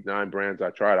 7, 8, 9 brands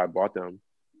I tried. I bought them,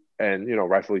 and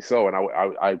rightfully so. And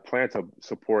I plan to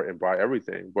support and buy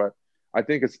everything, but I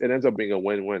think it ends up being a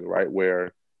win-win, right?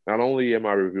 Where not only am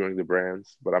I reviewing the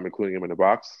brands, but I'm including them in the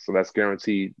box, so that's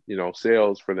guaranteed,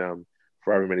 sales for them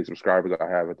for however many subscribers I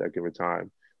have at that given time.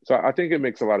 So I think it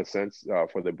makes a lot of sense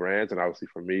for the brands, and obviously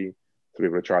for me to be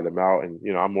able to try them out. And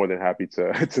I'm more than happy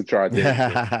to to try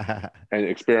things and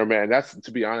experiment. And that's,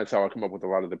 to be honest, how I come up with a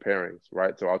lot of the pairings,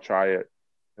 right? So I'll try it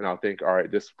and I'll think, all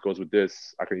right, this goes with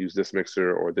this. I can use this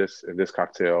mixer or this in this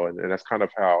cocktail, and that's kind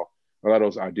of how a lot of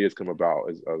those ideas come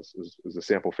about is a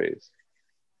sample phase.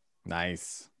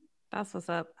 Nice. That's what's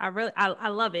up. I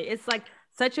love it. It's like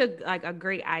such a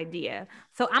great idea.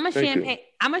 So Thank you.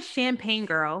 I'm a champagne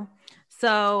girl.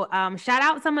 So shout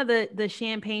out some of the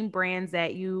champagne brands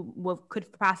that you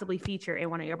could possibly feature in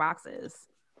one of your boxes.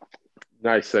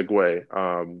 Nice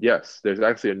segue. Yes, there's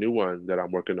actually a new one that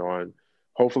I'm working on.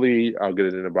 Hopefully, I'll get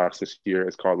it in the box this year.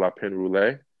 It's called La Pen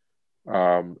Roulet.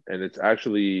 And it's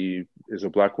actually is a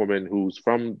Black woman who's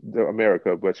from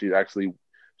America, but she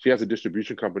has a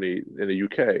distribution company in the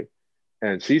UK,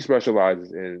 and she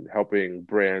specializes in helping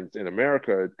brands in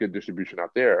America get distribution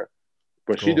out there.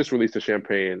 But Cool. she just released a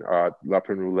champagne, La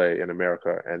Pen Roulet, in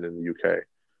America and in the UK.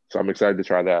 So I'm excited to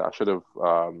try that. I should have.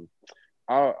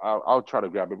 I'll try to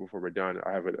grab it before we're done.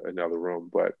 I have it in another room,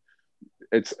 but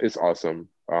it's awesome.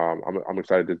 I'm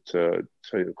excited to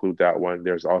include that one.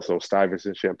 There's also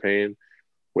Stuyvesant Champagne,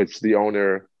 which the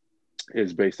owner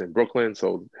is based in Brooklyn,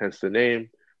 so hence the name.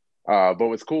 But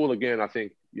what's cool, again, I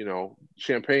think,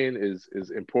 champagne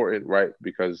is important, right?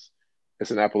 Because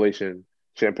it's an appellation.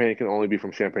 Champagne can only be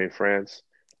from Champagne, France.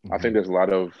 I think there's a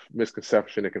lot of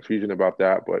misconception and confusion about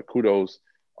that, but kudos.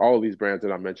 All of these brands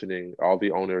that I'm mentioning, all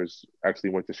the owners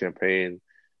actually went to Champagne,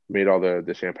 made all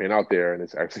the champagne out there, and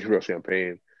it's actually real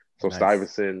champagne. So Nice.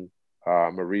 Stuyvesant,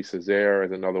 Marie Césaire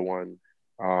is another one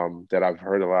that I've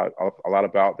heard a lot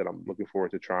about that I'm looking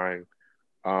forward to trying.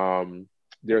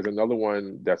 There's another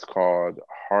one that's called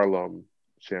Harlem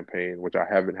Champagne, which I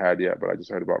haven't had yet, but I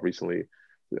just heard about recently,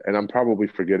 and I'm probably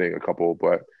forgetting a couple,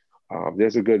 but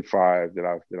there's a good 5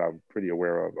 that I'm pretty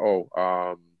aware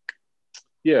of.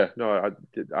 Yeah, no,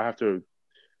 I have to.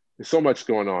 There's so much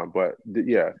going on, but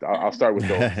yeah, I'll start with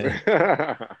those.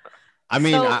 I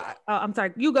mean, I'm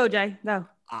sorry. You go, Jay. Go.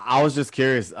 I was just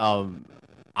curious. I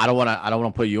don't want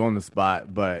to put you on the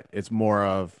spot, but it's more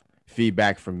of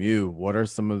feedback from you. What are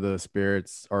some of the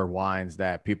spirits or wines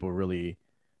that people really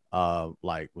was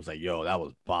like, yo, that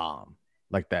was bomb,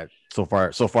 like that so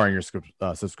far in your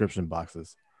subscription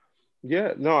boxes?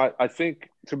 Yeah, no, I think,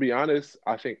 to be honest,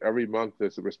 I think every month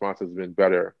this response has been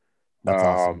better. That's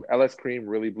awesome. LS Cream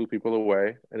really blew people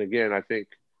away. And again, I think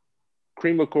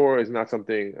cream liqueur is not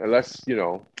something, unless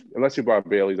you buy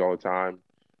Bailey's all the time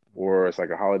or it's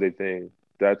like a holiday thing,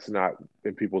 that's not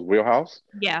in people's wheelhouse.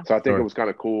 Yeah. So I think it was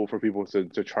kind of cool for people to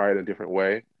try it a different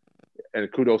way.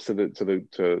 And kudos to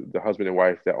the husband and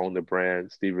wife that own the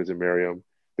brand, Stevens and Miriam.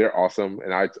 They're awesome.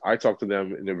 And I talked to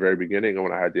them in the very beginning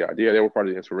when I had the idea. They were part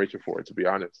of the inspiration for it, to be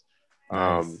honest,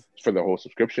 Nice. for the whole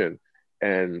subscription.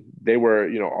 And they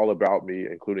were, all about me,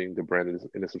 including the brand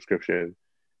in the subscription.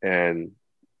 And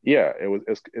yeah, and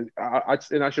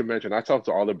I should mention, I talked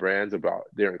to all the brands about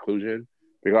their inclusion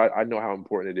because I know how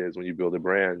important it is when you build a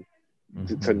brand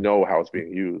to know how it's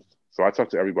being used. So I talk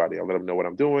to everybody. I let them know what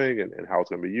I'm doing and how it's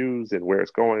going to be used and where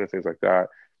it's going and things like that.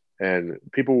 And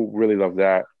people really love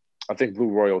that. I think Blue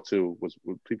Royal too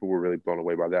people were really blown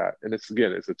away by that. And it's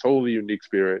a totally unique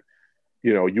spirit.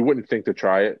 You wouldn't think to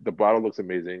try it. The bottle looks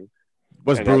amazing.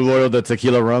 Was Blue Royal the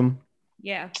tequila rum?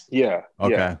 Yeah. Yeah.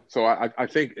 Okay. Yeah. So I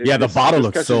think the bottle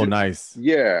looks so nice.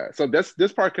 Yeah. So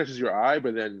this part catches your eye,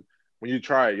 but then when you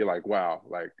try it, you're like, wow.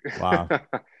 Wow.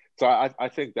 So I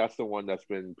think that's the one that's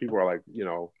been, people are like,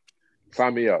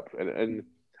 sign me up. And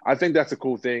I think that's a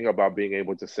cool thing about being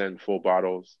able to send full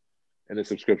bottles in a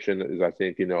subscription is, I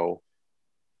think,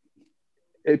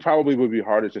 it probably would be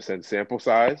harder to send sample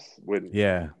size.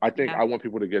 I think I want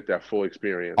people to get that full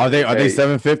experience. Are they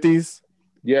 750s?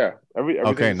 Yeah, everything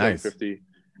okay, is nice. 750.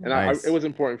 And Nice. it was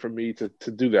important for me to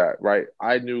do that, right?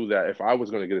 I knew that if I was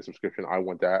going to get a subscription, I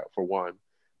want that for one,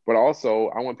 but also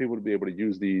I want people to be able to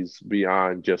use these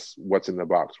beyond just what's in the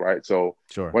box, right? So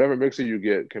Sure. whatever mixer you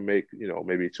get can make,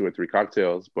 maybe 2 or 3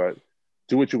 cocktails, but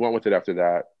do what you want with it after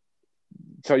that.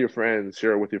 Tell your friends,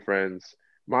 share it with your friends.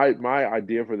 My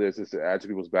idea for this is to add to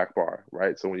people's back bar,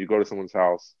 right? So when you go to someone's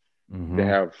house, they Mm-hmm.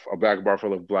 have a back bar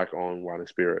full of black owned wine and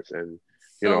spirits, and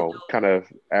So kind of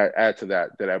add to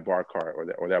that bar cart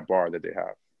or that bar that they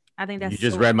have. I think You that's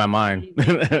just so read my mind.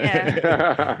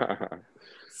 yeah.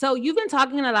 So you've been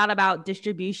talking a lot about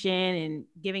distribution and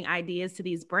giving ideas to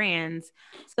these brands.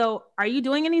 So are you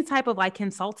doing any type of like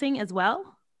consulting as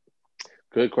well?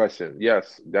 Good question.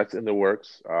 Yes, that's in the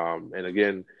works. And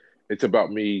again, it's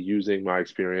about me using my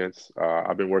experience.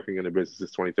 I've been working in the business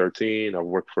since 2013. I've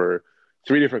worked for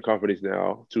 3 different companies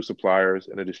now, 2 suppliers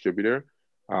and a distributor.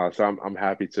 So I'm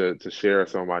happy to share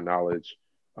some of my knowledge,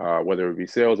 whether it be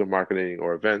sales or marketing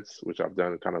or events, which I've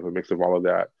done kind of a mix of all of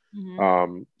that.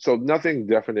 Mm-hmm. So nothing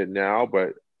definite now,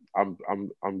 but I'm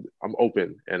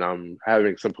open, and I'm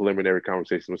having some preliminary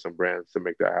conversations with some brands to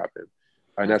make that happen.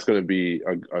 And that's going to be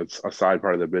a side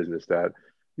part of the business that,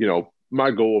 my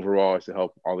goal overall is to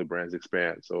help all the brands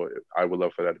expand. So I would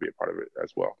love for that to be a part of it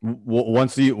as well.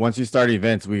 Once you start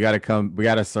events, we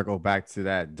gotta circle back to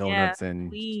that Yeah, donuts and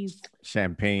please.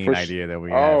 champagne idea that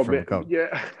we had Oh from man, yeah,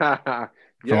 from a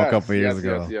yes, couple years yes, yes,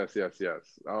 ago. yes, yes,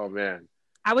 yes. Oh man,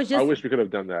 I was I just wish we could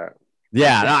have done that.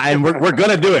 Yeah, no, and we're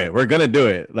gonna do it. We're gonna do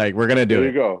it. Like we're gonna do There you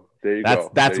it. go. There you That's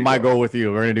go. that's There you my go. goal with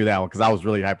you. We're gonna do that one because I was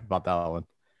really hyped about that one.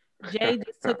 Jay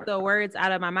just took the words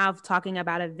out of my mouth talking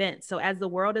about events. So as the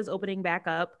world is opening back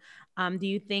up, do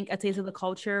you think A Taste of the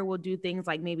Culture will do things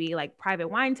like maybe like private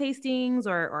wine tastings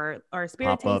or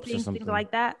spirit Pop-ups or tastings, things something.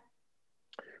 like that?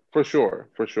 For sure,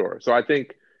 for sure. So I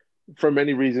think for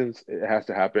many reasons it has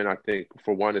to happen. I think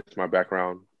for one, it's my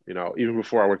background. Even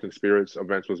before I worked in spirits,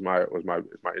 events was my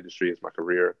industry, it's my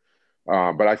career.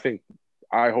 But I think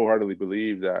I wholeheartedly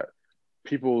believe that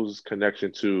people's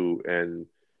connection to and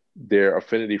their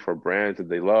affinity for brands that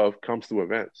they love comes through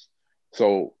events.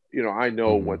 So, I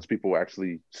know Mm-hmm. once people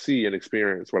actually see and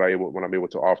experience what I'm able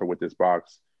to offer with this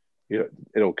box,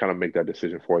 it'll kind of make that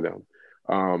decision for them.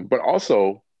 But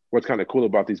also, what's kind of cool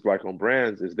about these Black-owned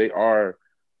brands is they are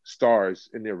stars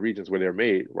in their regions where they're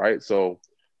made, right? So,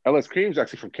 LS Cream is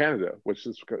actually from Canada, which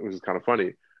is kind of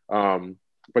funny.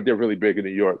 But they're really big in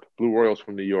New York. Blue Royals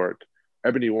from New York,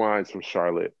 Ebony Wines from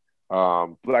Charlotte,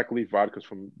 Black Leaf Vodkas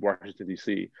from Washington,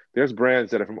 D.C. There's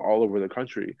brands that are from all over the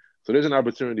country. So there's an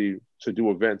opportunity to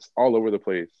do events all over the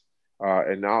place,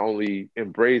 and not only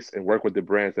embrace and work with the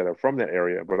brands that are from that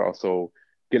area, but also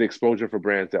get exposure for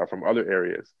brands that are from other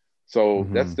areas. So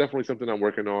that's Mm-hmm. definitely something I'm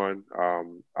working on.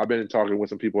 I've been talking with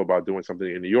some people about doing something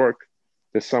in New York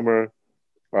this summer.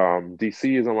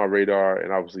 DC is on my radar,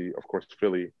 and obviously, of course,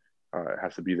 Philly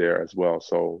has to be there as well.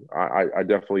 So I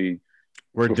definitely,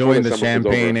 We're before doing the the summer is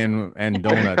champagne over, and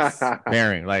donuts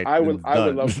pairing. Like it's I would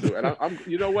done. love to, and I'm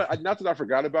you know what? Not that I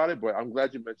forgot about it, but I'm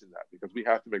glad you mentioned that because we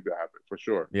have to make that happen for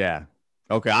sure. Yeah.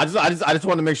 Okay. I just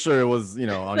want to make sure it was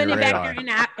on Putting your it back there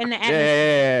radar. in the Yeah, yeah, atmosphere.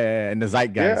 yeah, yeah. In the Yeah,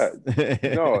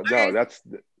 zeitgeist. no, All no, right. that's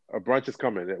a brunch is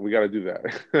coming. We got to do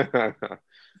that.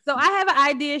 So I have an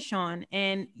idea, Sean,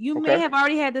 and you may Okay. have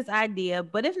already had this idea,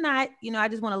 but if not, I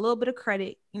just want a little bit of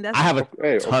credit. And I that's have a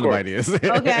Hey, of ton of course. ideas.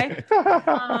 okay.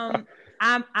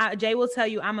 Jay will tell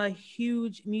you I'm a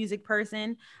huge music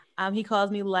person. He calls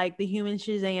me like the human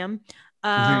Shazam.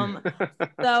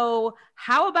 So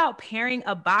how about pairing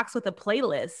a box with a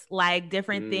playlist, like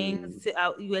different Mm, things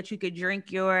that you could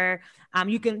drink your,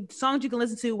 you can songs you can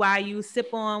listen to while you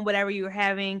sip on whatever you're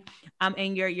having,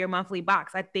 in your monthly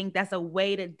box. I think that's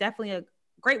definitely a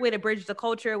great way to bridge the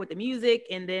culture with the music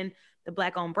and then the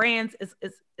Black-owned brands.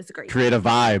 It's great. Create a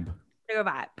vibe. Clear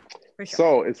vibe for sure.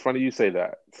 so it's funny you say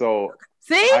that. So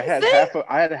See. I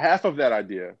had half of that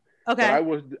idea, but Okay.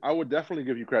 I would definitely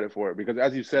give you credit for it because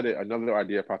as you said it, another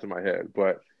idea popped in my head.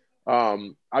 But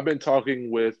I've been talking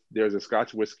with there's a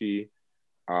Scotch whiskey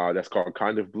that's called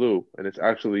Kind of Blue, and it's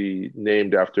actually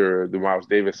named after the Miles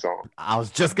Davis song. I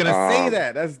was just gonna say Um,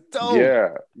 that. That's dope. yeah,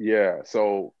 yeah.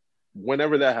 So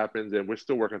whenever that happens, and we're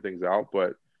still working things out,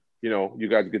 but you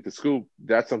guys get the scoop.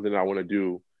 That's something I want to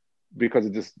do because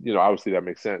it just obviously that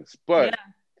makes sense. Yeah.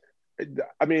 But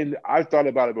I mean, I've thought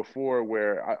about it before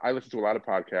where I listen to a lot of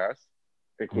podcasts,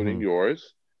 including Mhm.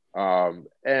 yours.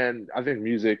 And I think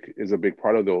music is a big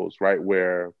part of those, right?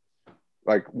 Where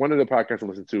like one of the podcasts I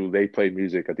listen to, they play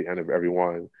music at the end of every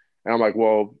one. And I'm like,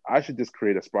 well, I should just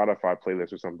create a Spotify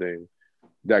playlist or something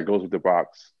that goes with the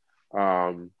box.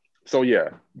 Um, so yeah.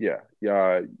 You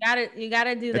gotta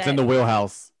do It's that. in the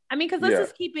wheelhouse. I mean, because let's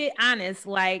just keep it honest.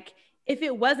 Like, if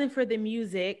it wasn't for the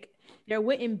music, there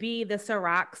wouldn't be the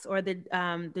Cirocs or the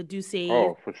Douces,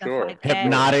 Oh, for stuff sure. like that.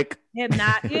 Hypnotic.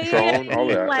 Patron, all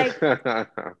that. Like,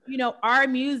 you know, our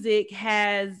music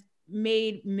has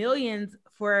made millions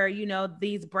for, you know,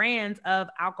 these brands of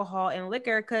alcohol and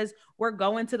liquor, because we're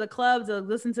going to the clubs to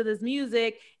listen to this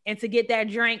music and to get that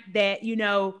drink that, you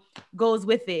know, goes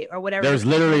with it or whatever. There's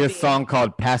literally a song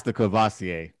called Pasta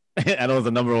Cavassier. And it was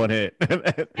a number 1 hit. And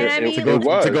I mean, to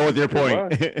go with your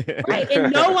point. Right.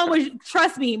 And no one was,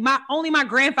 trust me, only my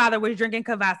grandfather was drinking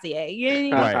Cavassier. You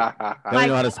know what I mean? Right. They don't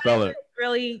know how to spell it.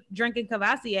 Really drinking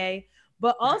Cavassier.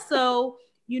 But also,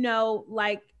 you know,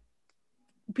 like,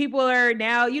 people are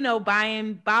now, you know,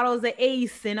 buying bottles of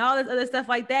Ace and all this other stuff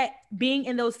like that, being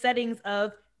in those settings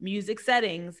of music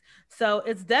settings. So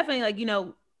it's definitely like, you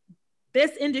know,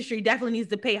 this industry definitely needs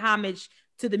to pay homage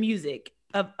to the music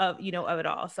of you know, of it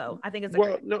all. So I think it's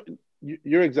no,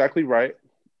 you're exactly right.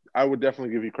 I would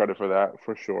definitely give you credit for that,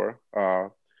 for sure.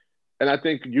 And I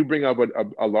think you bring up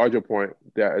a larger point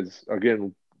that is,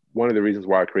 again, one of the reasons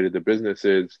why I created the business.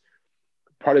 Is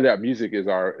part of that music is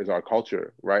our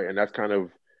culture, right? And that's kind of,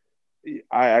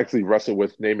 I actually wrestled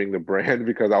with naming the brand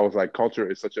because I was like, culture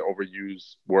is such an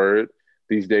overused word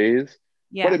these days,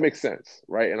 but it makes sense,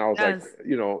 right? And I was like,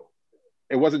 you know,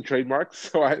 it wasn't trademarked,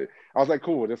 so I was like,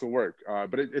 cool, this will work.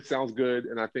 But it sounds good,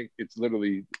 and I think it's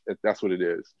literally, that's what it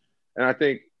is. And I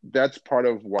think that's part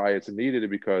of why it's needed,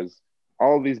 because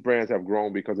all of these brands have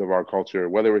grown because of our culture,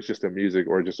 whether it's just the music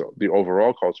or just the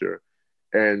overall culture.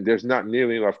 And there's not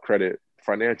nearly enough credit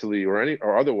financially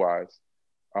or otherwise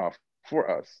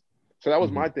for us. So that was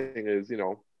my thing. Is, you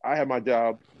know, I had my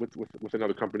job with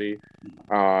another company,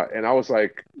 and I was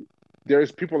like,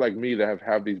 there's people like me that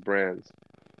have these brands,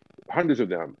 hundreds of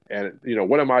them, and, you know,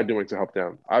 what am I doing to help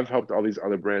them? I've helped all these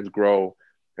other brands grow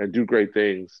and do great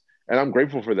things, and I'm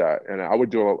grateful for that, and I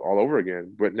would do it all over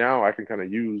again. But now I can kind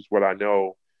of use what I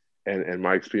know and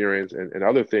my experience and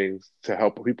other things to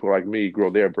help people like me grow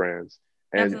their brands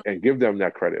and give them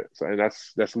that credit. So, and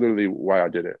that's literally why I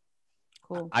did it.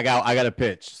 Cool. I got a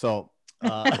pitch. So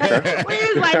Please,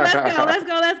 like, let's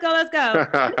go.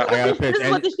 This is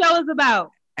what the show is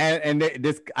about. And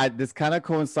this kind of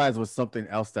coincides with something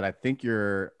else that I think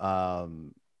you're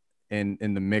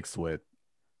in the mix with,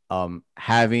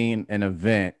 having an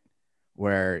event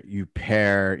where you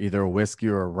pair either whiskey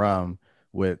or rum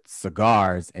with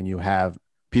cigars, and you have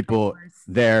people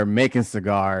there making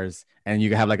cigars, and you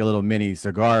can have like a little mini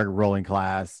cigar rolling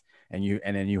class, and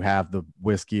then you have the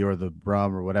whiskey or the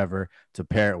rum or whatever to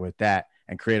pair it with that,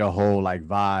 and create a whole like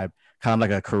vibe, kind of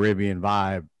like a Caribbean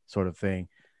vibe sort of thing.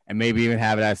 And maybe even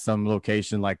have it at some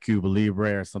location like Cuba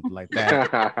Libre or something like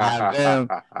that. Have them,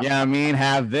 I mean,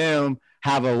 have them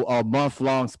have a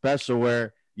month-long special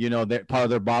where, you know, that part of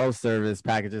their bottle service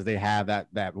packages, they have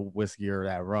that whiskey or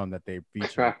that rum that they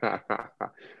feature.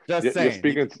 Just saying.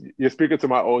 You're speaking to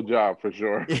my old job for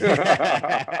sure.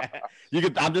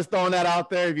 I'm just throwing that out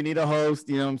there. If you need a host,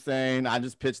 you know what I'm saying? I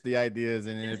just pitch the ideas,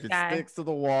 and if it sticks to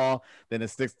the wall, then it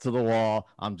sticks to the wall.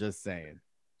 I'm just saying.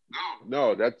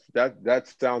 No,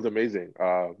 that sounds amazing.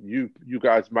 You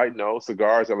guys might know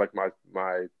cigars are like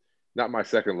my not my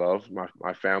second love.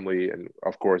 My family, and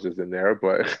of course, is in there,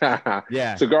 but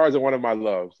yeah, cigars are one of my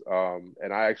loves.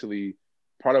 And I actually,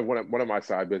 part of one of my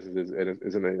side businesses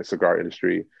is in the cigar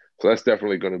industry. So that's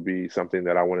definitely going to be something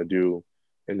that I want to do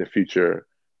in the future.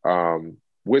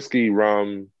 Whiskey,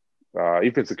 rum,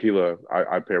 even tequila,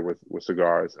 I pair with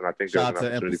cigars, and I think there's an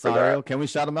opportunity for that. Can we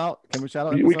shout them out?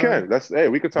 We can.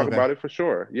 We could talk about it for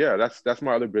sure. Yeah, that's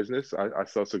my other business. I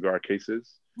sell cigar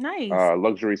cases. Nice.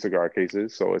 Luxury cigar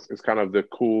cases. So it's kind of the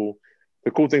cool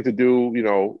thing to do, you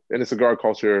know, in the cigar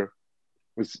culture.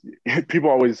 People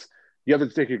always, you have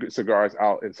to take your cigars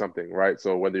out in something, right?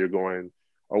 So whether you're going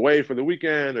away for the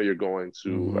weekend or you're going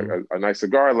to like a nice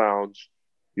cigar lounge,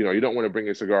 you know, you don't want to bring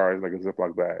your cigar in like a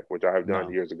Ziploc bag, which I have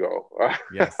done years ago.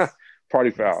 Yes. Party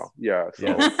foul. Yeah. So,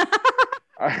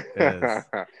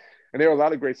 and there are a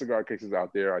lot of great cigar cases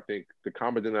out there. I think the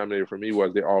common denominator for me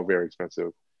was they're all very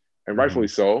expensive, and rightfully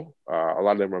so. A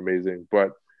lot of them are amazing,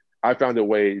 but I found a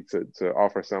way to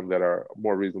offer some that are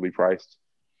more reasonably priced.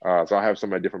 So I have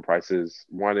some at different prices.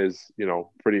 One is, you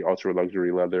know, pretty ultra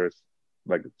luxury leather. It's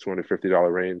like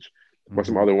 $250 range. But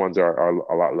some other ones are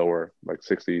a lot lower, like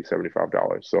 $60,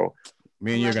 $75. So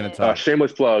me and you're gonna talk.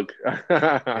 Shameless plug.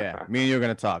 Yeah, me and you're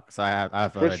gonna talk. So I have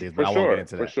other ideas, but I won't get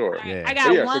into that. For sure. Yeah. I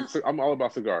got one. So I'm all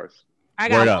about cigars. I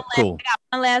got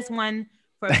one last one.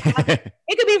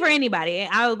 It could be for anybody.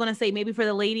 I was gonna say maybe for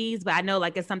the ladies, but I know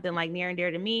like it's something like near and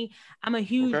dear to me. I'm a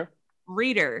huge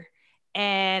reader.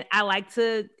 and I like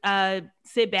to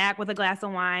sit back with a glass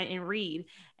of wine and read.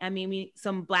 I mean,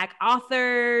 some Black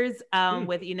authors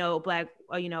with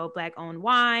Black owned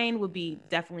wine would be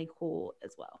definitely cool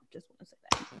as well. Just want to say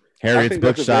that. Harriet's I think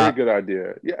that's Bookshop. a very good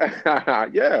idea. Yeah,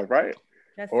 yeah, right.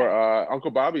 That's Or right.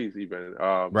 Uncle Bobby's even.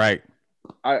 Right.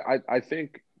 I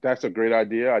think that's a great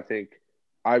idea. I think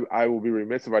I will be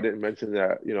remiss if I didn't mention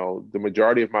that, the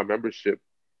majority of my membership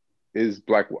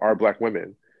are Black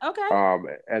women. Okay.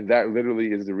 And that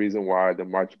literally is the reason why the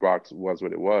March box was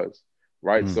what it was,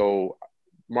 right? So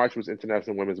March was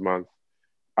International Women's Month.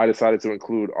 I decided to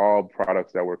include all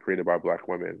products that were created by Black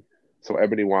women. So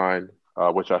Ebony Wine,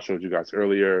 which I showed you guys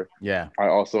earlier. Yeah. I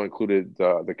also included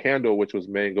the candle, which was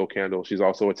Mango Candle. She's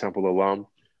also a Temple alum.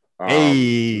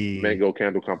 Hey. Mango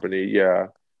Candle Company. Yeah.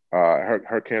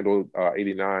 Her candle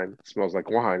 89 smells like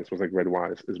wine. It smells like red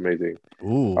wine. It's amazing.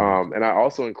 Ooh. And I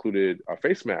also included a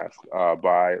face mask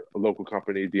by a local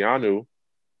company, Dianu,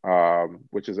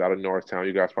 which is out of Norristown.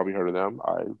 You guys probably heard of them.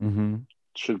 I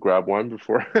should grab one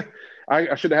before.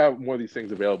 I should have more of these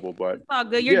things available, but it's all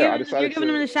good. You're giving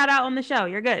them a shout out on the show.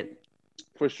 You're good.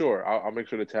 For sure. I'll make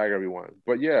sure to tag everyone.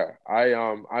 But yeah,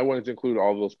 I wanted to include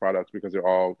all of those products because they're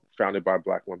all founded by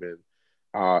Black women.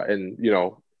 And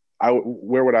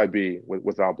where would I be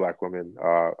without Black women?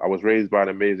 I was raised by an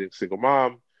amazing single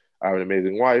mom. I have an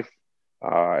amazing wife.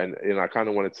 And I kind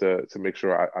of wanted to make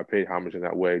sure I paid homage in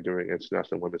that way during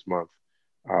International Women's Month.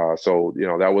 So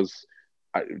that was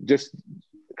just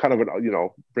kind of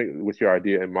bring with your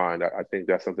idea in mind. I think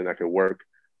that's something that could work.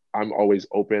 I'm always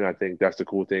open. I think that's the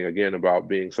cool thing again about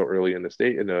being so early in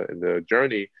the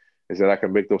journey is that I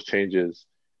can make those changes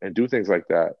and do things like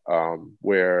that.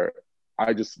 Where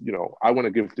I just I want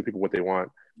to give to people what they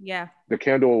want. Yeah. The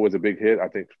candle was a big hit. I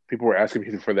think people were asking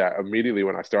me for that immediately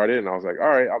when I started, and I was like, all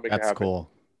right, I'll make it happen. That's cool.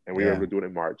 And we were able to do it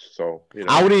in March. So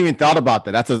I wouldn't even thought about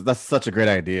that. That's such a great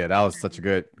idea. That was such a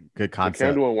good concept. The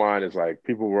candle and wine is like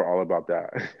people were all about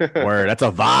that. Word, that's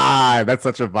a vibe. That's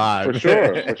such a vibe. For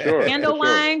sure. Candle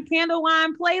wine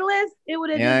playlist. It would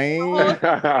have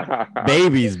been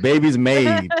babies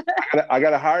made. I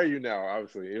gotta hire you now,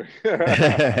 obviously.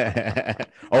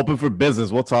 Open for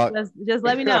business. We'll talk. Just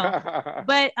let me know.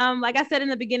 But like I said in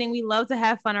the beginning, we love to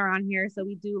have fun around here, so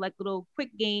we do like little quick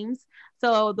games.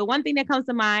 So the one thing that comes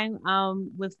to mind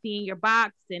with seeing your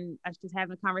box and us just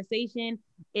having a conversation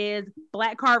is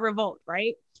Black Card Revolt,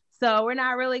 right? So we're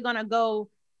not really gonna go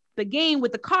the game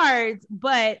with the cards,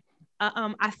 but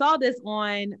I saw this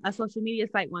on a social media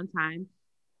site one time.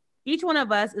 Each one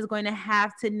of us is going to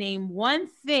have to name one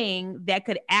thing that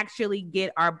could actually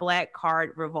get our Black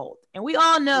Card Revolt, and we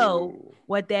all know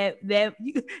what that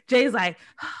Jay's like.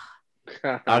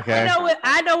 Okay,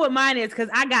 I know what mine is because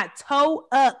I got toe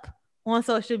up on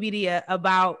social media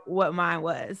about what mine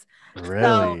was. Really?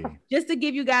 So just to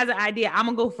give you guys an idea, I'm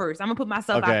gonna go first. I'm gonna put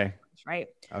myself out first, right?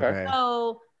 Okay.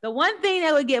 So the one thing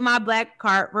that would get my Black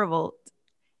Card Revolt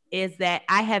is that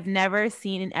I have never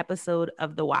seen an episode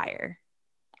of The Wire.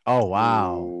 Oh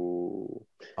wow. Ooh.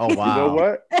 Oh wow. You know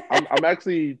what?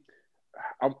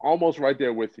 I'm almost right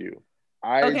there with you.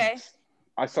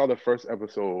 I saw the first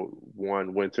episode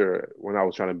one winter when I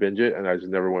was trying to binge it, and I just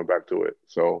never went back to it.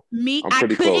 So I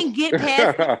couldn't get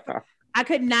past. I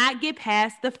could not get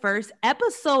past the first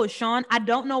episode, Sean. I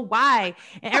don't know why.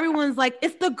 And everyone's like,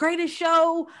 "It's the greatest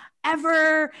show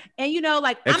ever," and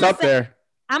like it's up there.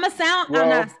 I'm a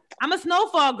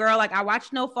Snowfall girl. Like I watch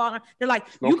Snowfall. They're like,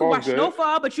 you can watch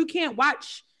Snowfall, but you can't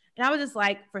watch. And I was just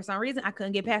like, for some reason, I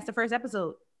couldn't get past the first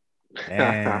episode.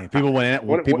 Dang. People went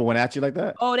at you like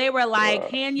that. Oh, they were like,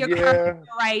 hand your card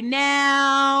right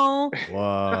now.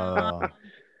 Whoa.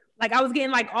 Like I was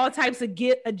getting like all types of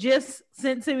gifs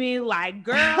sent to me, like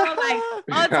girl, like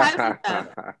all types of stuff.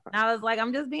 And I was like,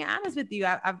 I'm just being honest with you.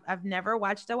 I've never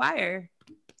watched The Wire.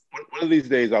 One of these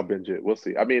days I'll binge it. We'll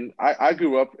see. I mean, I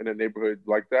grew up in a neighborhood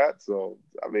like that, so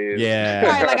I mean, yeah,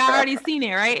 right, like I already seen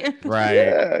it, right? Right.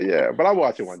 Yeah. But I'll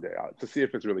watch it one day to see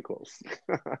if it's really close.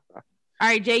 All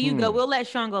right, Jay, you go. We'll let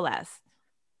Sean go last.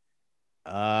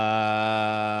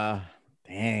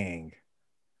 Dang.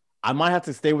 I might have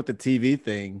to stay with the TV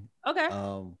thing. Okay.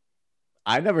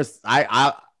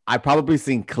 I probably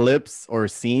seen clips or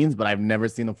scenes, but I've never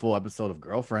seen a full episode of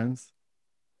Girlfriends.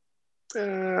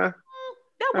 That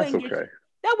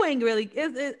wouldn't really.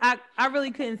 I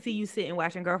really couldn't see you sitting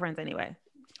watching Girlfriends anyway.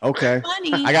 Okay. It's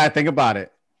funny. I gotta think about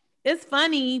it. It's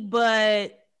funny,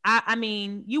 but I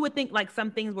mean, you would think like some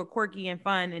things were quirky and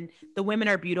fun, and the women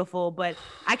are beautiful, but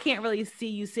I can't really see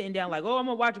you sitting down like, oh, I'm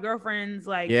gonna watch Girlfriends.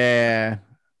 Like, yeah,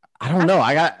 I don't know.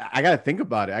 I gotta think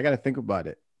about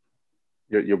it.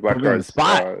 your black Put me on the cards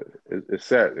spot. is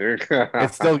set.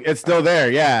 It's still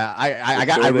there. Yeah,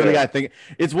 I really there. got to think.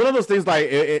 It's one of those things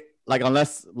like like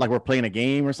unless like we're playing a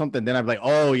game or something, then I'm like,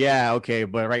 oh yeah, okay.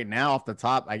 But right now off the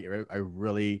top, I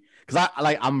really because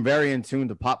I'm very in tune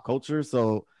to pop culture,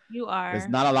 so You there's are.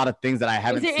 not a lot of things that I Is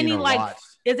haven't there seen any or like watched.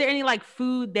 is there any like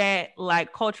food that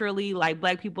like culturally like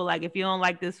black people like if you don't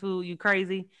like this food you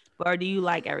crazy, or do you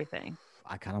like everything?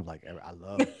 I kind of like I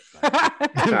love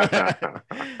like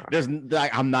there's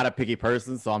like I'm not a picky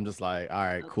person, so I'm just like, all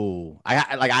right, cool.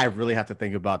 I really have to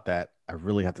think about that. I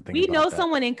really have to think We know about that.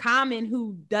 someone in common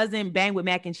who doesn't bang with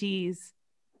mac and cheese.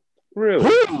 Really?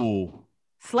 Who?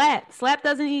 Slap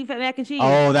doesn't eat mac and cheese.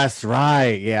 Oh, that's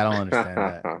right. Yeah, I don't understand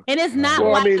that. And it's not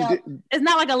Well, I like mean, it's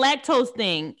not like a lactose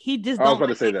thing. He just I was don't about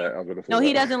to like say mac that. I was going to say no,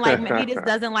 he that. doesn't like he just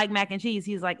doesn't like mac and cheese.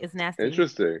 He's like it's nasty.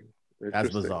 Interesting. That's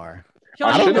bizarre. I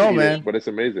Sean, do you don't shouldn't know, have eat man. it, but it's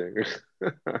amazing.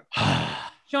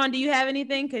 Sean, do you have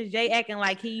anything? Because Jay acting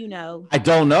like he, you know. I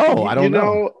don't know. I don't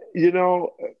know.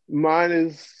 Mine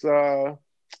is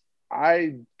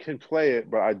I can play it,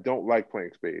 but I don't like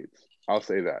playing spades. I'll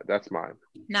say that. That's mine.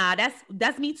 Nah,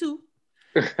 that's me too.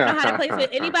 I know how to play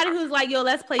spades. Anybody who's like, yo,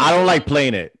 let's play. I don't like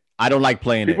playing it. I don't like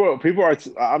playing it. People are.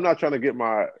 I'm not trying to get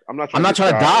my. I'm not trying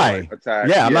to die. Like, attack.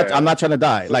 Yeah, I'm not trying to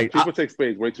die. So like people take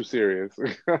spades way too serious.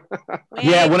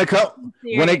 Yeah, when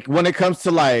it comes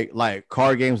to like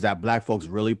card games that black folks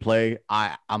really play,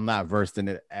 I'm not versed in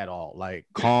it at all. Like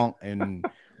Kong and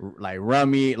like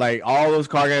Rummy, like all those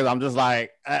card games, I'm just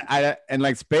like I and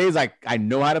like spades, like I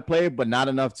know how to play, but not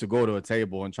enough to go to a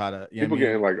table and try to. People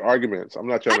getting like arguments. I'm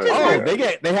not trying to. Oh,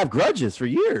 they have grudges for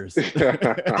years.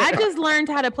 I just learned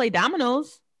how to play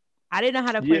dominoes. I didn't know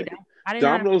how to play.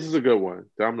 Dominoes is a good one.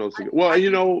 Dominoes.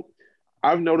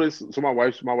 I've noticed. So my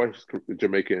wife's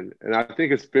Jamaican, and I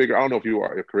think it's bigger. I don't know if you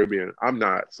are Caribbean. I'm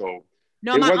not. So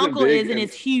no, my uncle is, and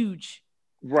it's huge.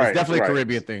 Right, it's definitely a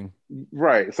Caribbean thing.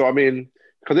 Right. So I mean,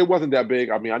 because it wasn't that big.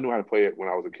 I mean, I knew how to play it when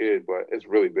I was a kid, but it's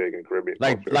really big in Caribbean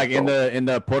culture. In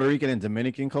the Puerto Rican and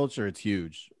Dominican culture, it's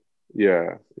huge.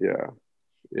 Yeah.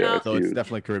 So it's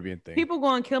definitely a Caribbean thing. People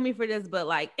going to kill me for this, but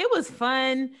like it was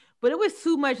fun, but it was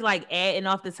too much like adding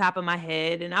off the top of my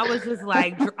head, and I was just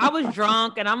like, I was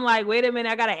drunk, and I'm like, wait a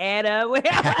minute, I gotta add up.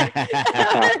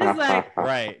 It's like,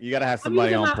 right, you gotta have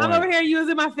somebody on point. I'm over here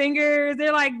using my fingers.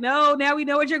 They're like, no, now we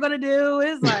know what you're gonna do.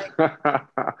 It's like.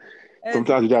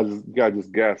 Sometimes you gotta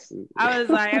just guess. I was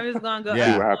like, I'm just gonna go. See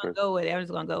what happens. I'm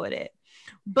just gonna go with it.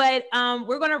 But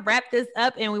we're gonna wrap this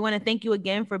up, and we want to thank you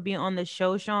again for being on the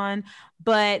show, Sean.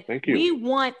 But thank you. We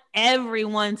want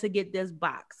everyone to get this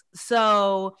box.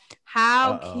 So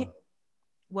how can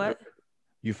what?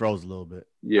 You froze a little bit.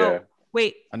 Yeah. Oh,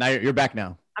 wait. Now you're back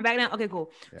now. I'm back now. Okay,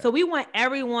 cool. Yeah. So we want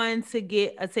everyone to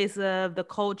get a taste of the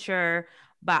culture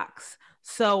box.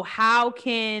 So how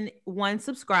can one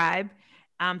subscribe?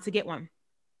 To get one?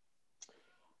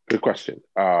 Good question.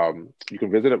 You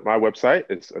can visit my website.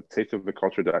 It's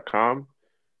tasteoftheculture.com.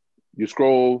 You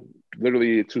scroll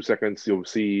literally 2 seconds, you'll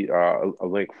see a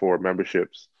link for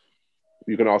memberships.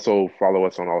 You can also follow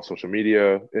us on all social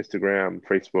media, Instagram,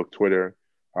 Facebook, Twitter.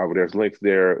 There's links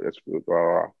there.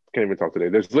 Can't even talk today.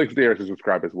 There's links there to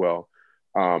subscribe as well.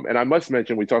 And I must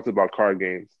mention, we talked about card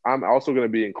games. I'm also going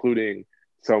to be including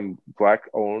some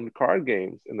Black-owned card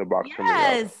games in the box coming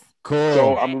up. Cool.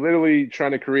 So I'm literally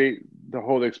trying to create the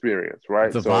whole experience,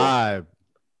 right? It's a vibe.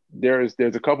 There's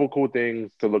a couple cool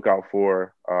things to look out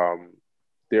for.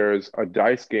 There's a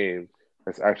dice game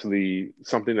that's actually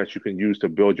something that you can use to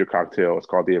build your cocktail. It's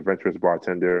called the Adventurous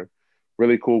Bartender.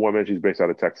 Really cool woman. She's based out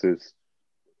of Texas.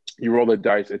 You roll the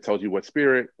dice. It tells you what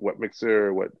spirit, what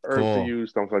mixer, what herbs to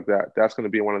use, things like that. That's going to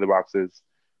be in one of the boxes.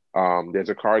 There's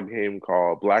a card game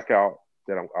called Blackout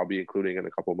that I'll be including in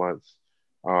a couple months.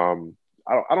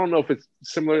 I don't know if it's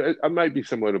similar. It might be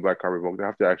similar to Black Card Revoked. I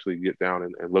have to actually get down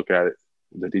and look at it,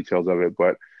 the details of it.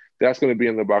 But that's going to be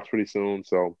in the box pretty soon.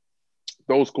 So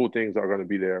those cool things are going to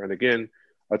be there. And again,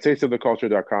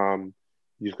 tasteoftheculture.com.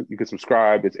 You can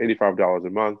subscribe. It's $85 a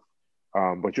month.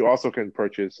 But you also can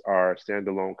purchase our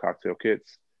standalone cocktail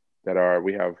kits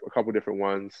we have a couple different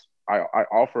ones. I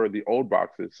offer the old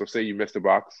boxes. So say you missed a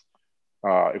box.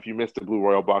 If you missed the Blue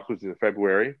Royal box, which is in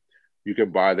February, you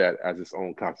can buy that as its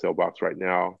own cocktail box right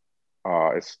now.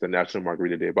 It's the National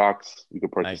Margarita Day box. You can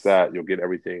purchase that. You'll get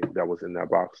everything that was in that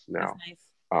box now. Nice.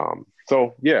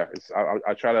 So yeah,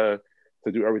 I try to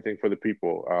do everything for the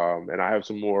people. And I have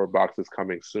some more boxes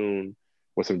coming soon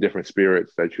with some different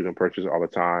spirits that you can purchase all the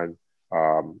time.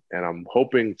 And I'm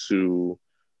hoping to,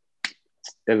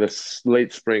 in the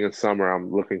late spring and summer,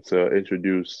 I'm looking to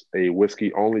introduce a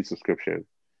whiskey only subscription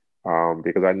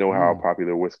because I know how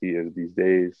popular whiskey is these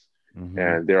days.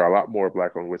 And there are a lot more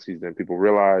Black-owned whiskeys than people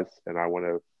realize, and I want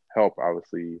to help,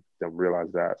 obviously, them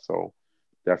realize that. So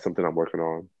that's something I'm working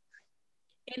on.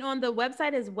 And on the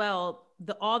website as well,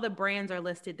 all the brands are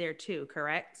listed there too,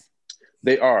 correct?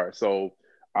 They are. So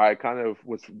I kind of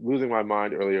was losing my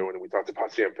mind earlier when we talked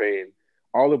about champagne.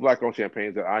 All the Black-owned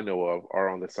champagnes that I know of are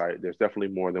on the site. There's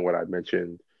definitely more than what I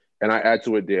mentioned, and I add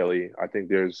to it daily. I think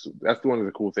that's one of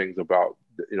the cool things about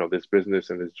this business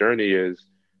and this journey is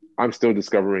I'm still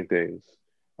discovering things.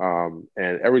 And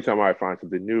every time I find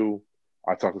something new,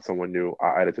 I talk to someone new,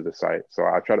 I add it to the site. So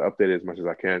I try to update it as much as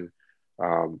I can.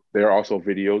 There are also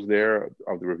videos there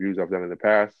of the reviews I've done in the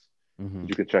past that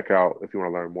you can check out if you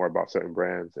want to learn more about certain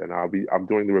brands. And I'm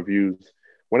doing the reviews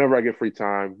whenever I get free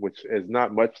time, which is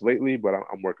not much lately, but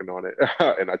I'm working on it.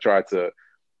 And I try to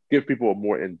give people a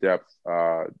more in-depth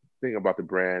thing about the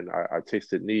brand. I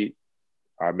taste it neat.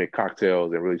 I make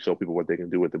cocktails and really show people what they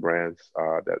can do with the brands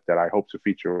that I hope to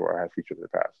feature or have featured in the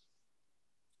past.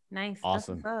 Nice.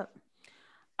 Awesome. That's what's up.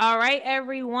 All right,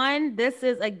 everyone. This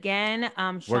is again.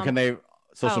 Where can they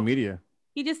social media?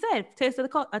 He just said Taste of the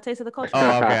Culture. Oh, okay.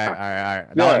 All right.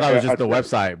 That was just the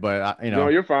website, but No,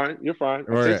 you're fine. You're fine.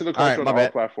 Taste of the Culture on all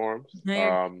platforms.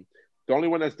 The only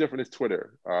one that's different is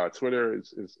Twitter. Twitter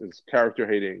is character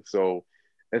hating, so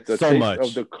it's a Taste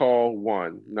of the Call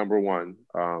number one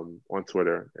on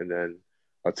Twitter, and then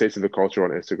a Taste of the Culture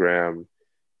on Instagram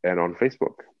and on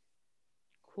Facebook.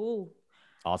 Cool.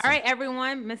 Awesome. All right,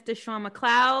 everyone. Mr. Sean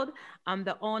McLeod, I'm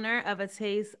the owner of A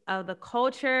Taste of the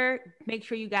Culture. Make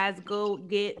sure you guys go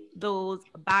get those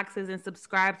boxes and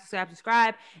subscribe.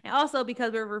 And also,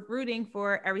 because we're rooting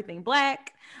for everything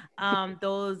Black,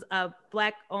 those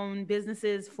Black-owned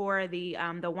businesses for the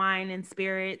wine and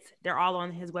spirits, they're all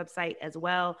on his website as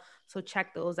well. So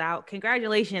check those out.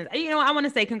 Congratulations. I want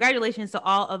to say congratulations to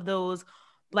all of those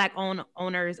Black-owned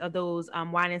owners of those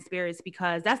wine and spirits,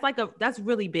 because that's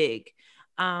really big.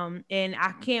 And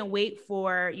I can't wait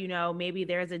for, maybe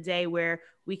there's a day where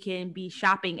we can be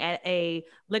shopping at a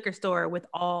liquor store with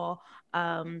all,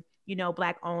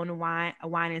 Black-owned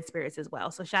wine and spirits as well.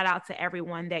 So shout out to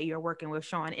everyone that you're working with,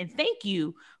 Sean. And thank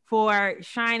you for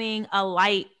shining a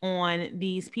light on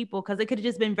these people, because it could have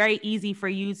just been very easy for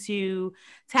you to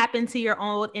tap into your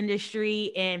own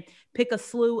industry and pick a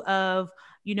slew of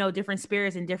different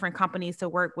spirits and different companies to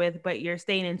work with, but you're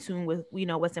staying in tune with,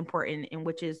 what's important, and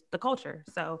which is the culture.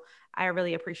 So I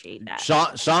really appreciate that.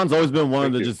 Sean's always been one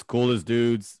of the just coolest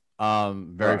dudes.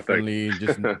 Very friendly,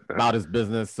 just about his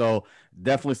business. So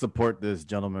definitely support this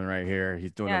gentleman right here.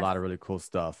 He's doing a lot of really cool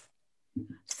stuff.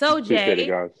 So Jay,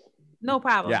 guys. No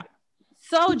problem. Yeah.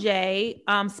 So Jay,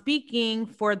 speaking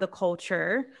for the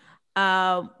culture,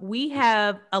 we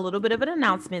have a little bit of an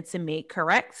announcement to make,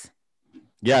 correct?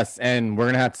 Yes, and we're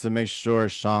gonna have to make sure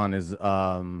Sean is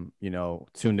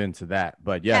tuned into that.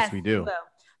 But yes, we do.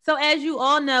 So as you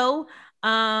all know,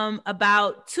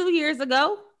 about 2 years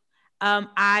ago,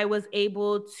 I was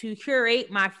able to curate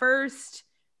my first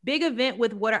big event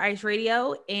with Water Ice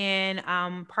Radio, and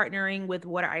partnering with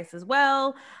Water Ice as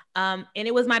well. And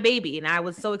it was my baby, and I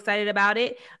was so excited about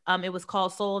it. It was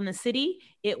called Soul in the City.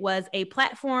 It was a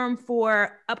platform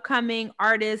for upcoming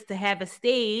artists to have a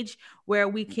stage where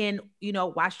we can,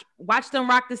 watch them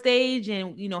rock the stage,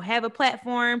 and, have a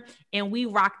platform. And we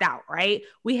rocked out, right?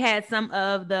 We had some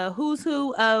of the who's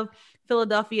who of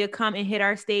Philadelphia come and hit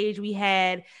our stage. We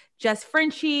had Just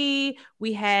Frenchie,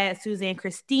 we had Suzanne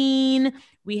Christine,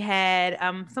 we had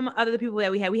some other people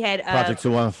that we had Project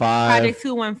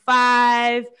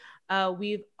 215.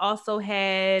 We've also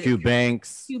had Q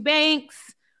Banks.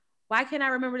 Why can't I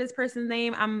remember this person's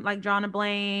name? I'm like drawing a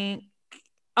blank.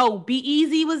 Oh, Be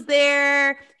Easy was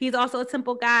there. He's also a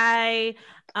Temple guy.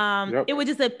 It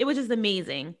was just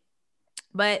amazing.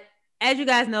 But as you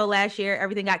guys know, last year,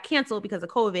 everything got canceled because of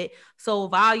COVID. So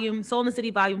Soul in the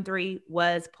City Volume 3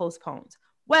 was postponed.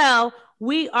 Well,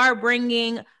 we are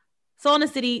bringing Soul in the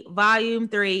City Volume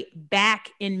 3 back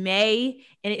in May,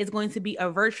 and it is going to be a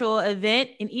virtual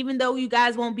event. And even though you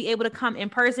guys won't be able to come in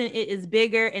person, it is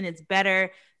bigger and it's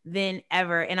better than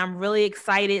ever. And I'm really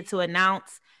excited to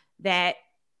announce that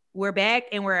we're back,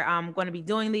 and we're going to be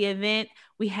doing the event.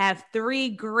 We have 3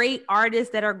 great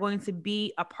artists that are going to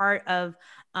be a part of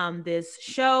this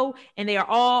show, and they are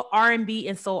all R&B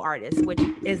and soul artists, which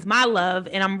is my love,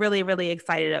 and I'm really, really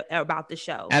excited about the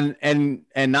show. And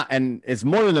it's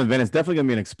more than an event; it's definitely gonna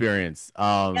be an experience.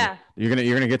 You're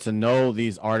gonna get to know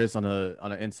these artists on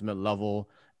an intimate level,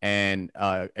 and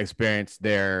experience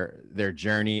their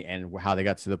journey and how they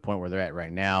got to the point where they're at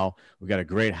right now. We got a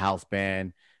great house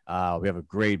band. We have a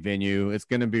great venue. It's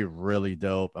gonna be really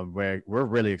dope. We're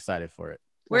really excited for it.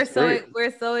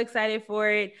 We're so excited for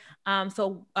it.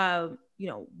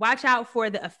 Watch out for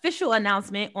the official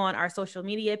announcement on our social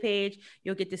media page.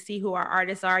 You'll get to see who our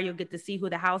artists are. You'll get to see who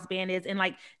the house band is. And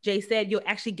like Jay said, you'll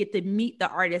actually get to meet the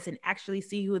artists and actually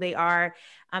see who they are,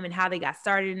 and how they got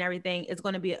started and everything. It's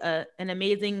going to be an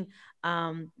amazing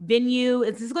venue.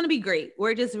 It's just going to be great.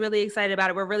 We're just really excited about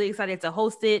it. We're really excited to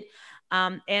host it.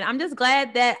 And I'm just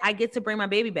glad that I get to bring my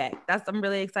baby back. I'm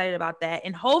really excited about that.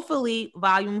 And hopefully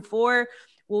Volume 4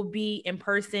 will be in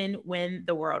person when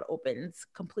the world opens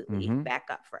completely back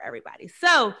up for everybody.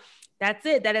 So that's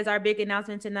it. That is our big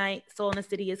announcement tonight. Soul in the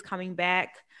City is coming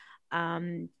back.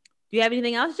 Do you have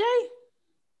anything else, Jay?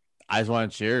 I just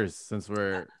want to cheers since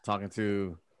we're talking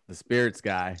to the spirits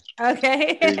guy.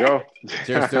 Okay. There you go.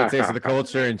 Cheers to a taste of the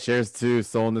culture, and cheers to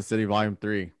Soul in the City Volume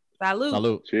 3. Salud.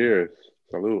 Salud. Cheers.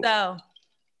 Salud. So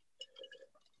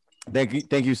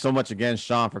thank you so much again,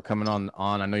 Sean, for coming on.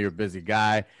 I know you're a busy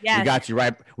guy. Yes. We got you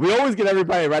right. We always get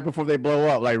everybody right before they blow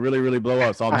up, like really, really blow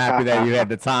up. So I'm happy that you had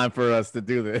the time for us to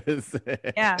do this.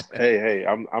 Yeah. Hey,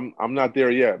 I'm not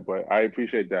there yet, but I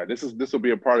appreciate that. This will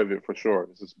be a part of it for sure.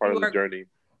 This is part of the journey.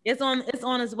 It's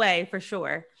on its way for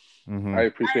sure. I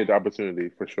appreciate the opportunity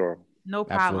for sure. No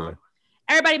problem. Absolutely.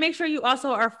 Everybody, make sure you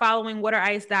also are following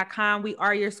waterice.com. We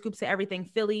are your scoop to everything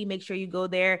Philly. Make sure you go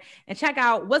there and check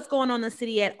out what's going on in the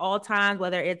city at all times,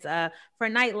 whether it's for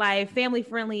nightlife,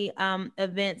 family-friendly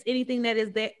events, anything that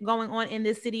is going on in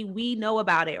this city, we know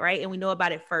about it, right? And we know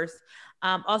about it first.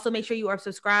 Also, make sure you are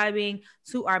subscribing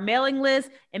to our mailing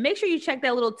list, and make sure you check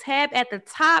that little tab at the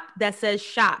top that says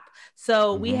shop.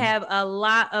 So we have a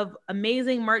lot of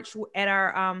amazing merch at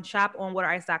our shop on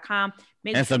waterice.com.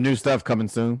 And some new stuff coming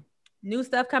soon. New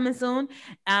stuff coming soon.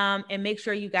 And make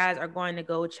sure you guys are going to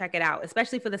go check it out,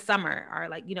 especially for the summer. Or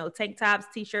tank tops,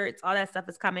 t-shirts, all that stuff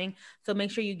is coming. So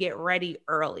make sure you get ready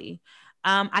early.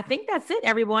 I think that's it,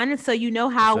 everyone. So you know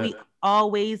how we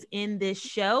always end this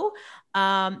show.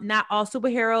 Not all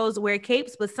superheroes wear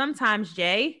capes, but sometimes,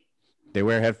 Jay, they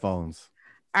wear headphones.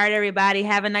 All right, everybody.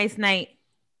 Have a nice night.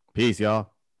 Peace, y'all.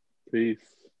 Peace.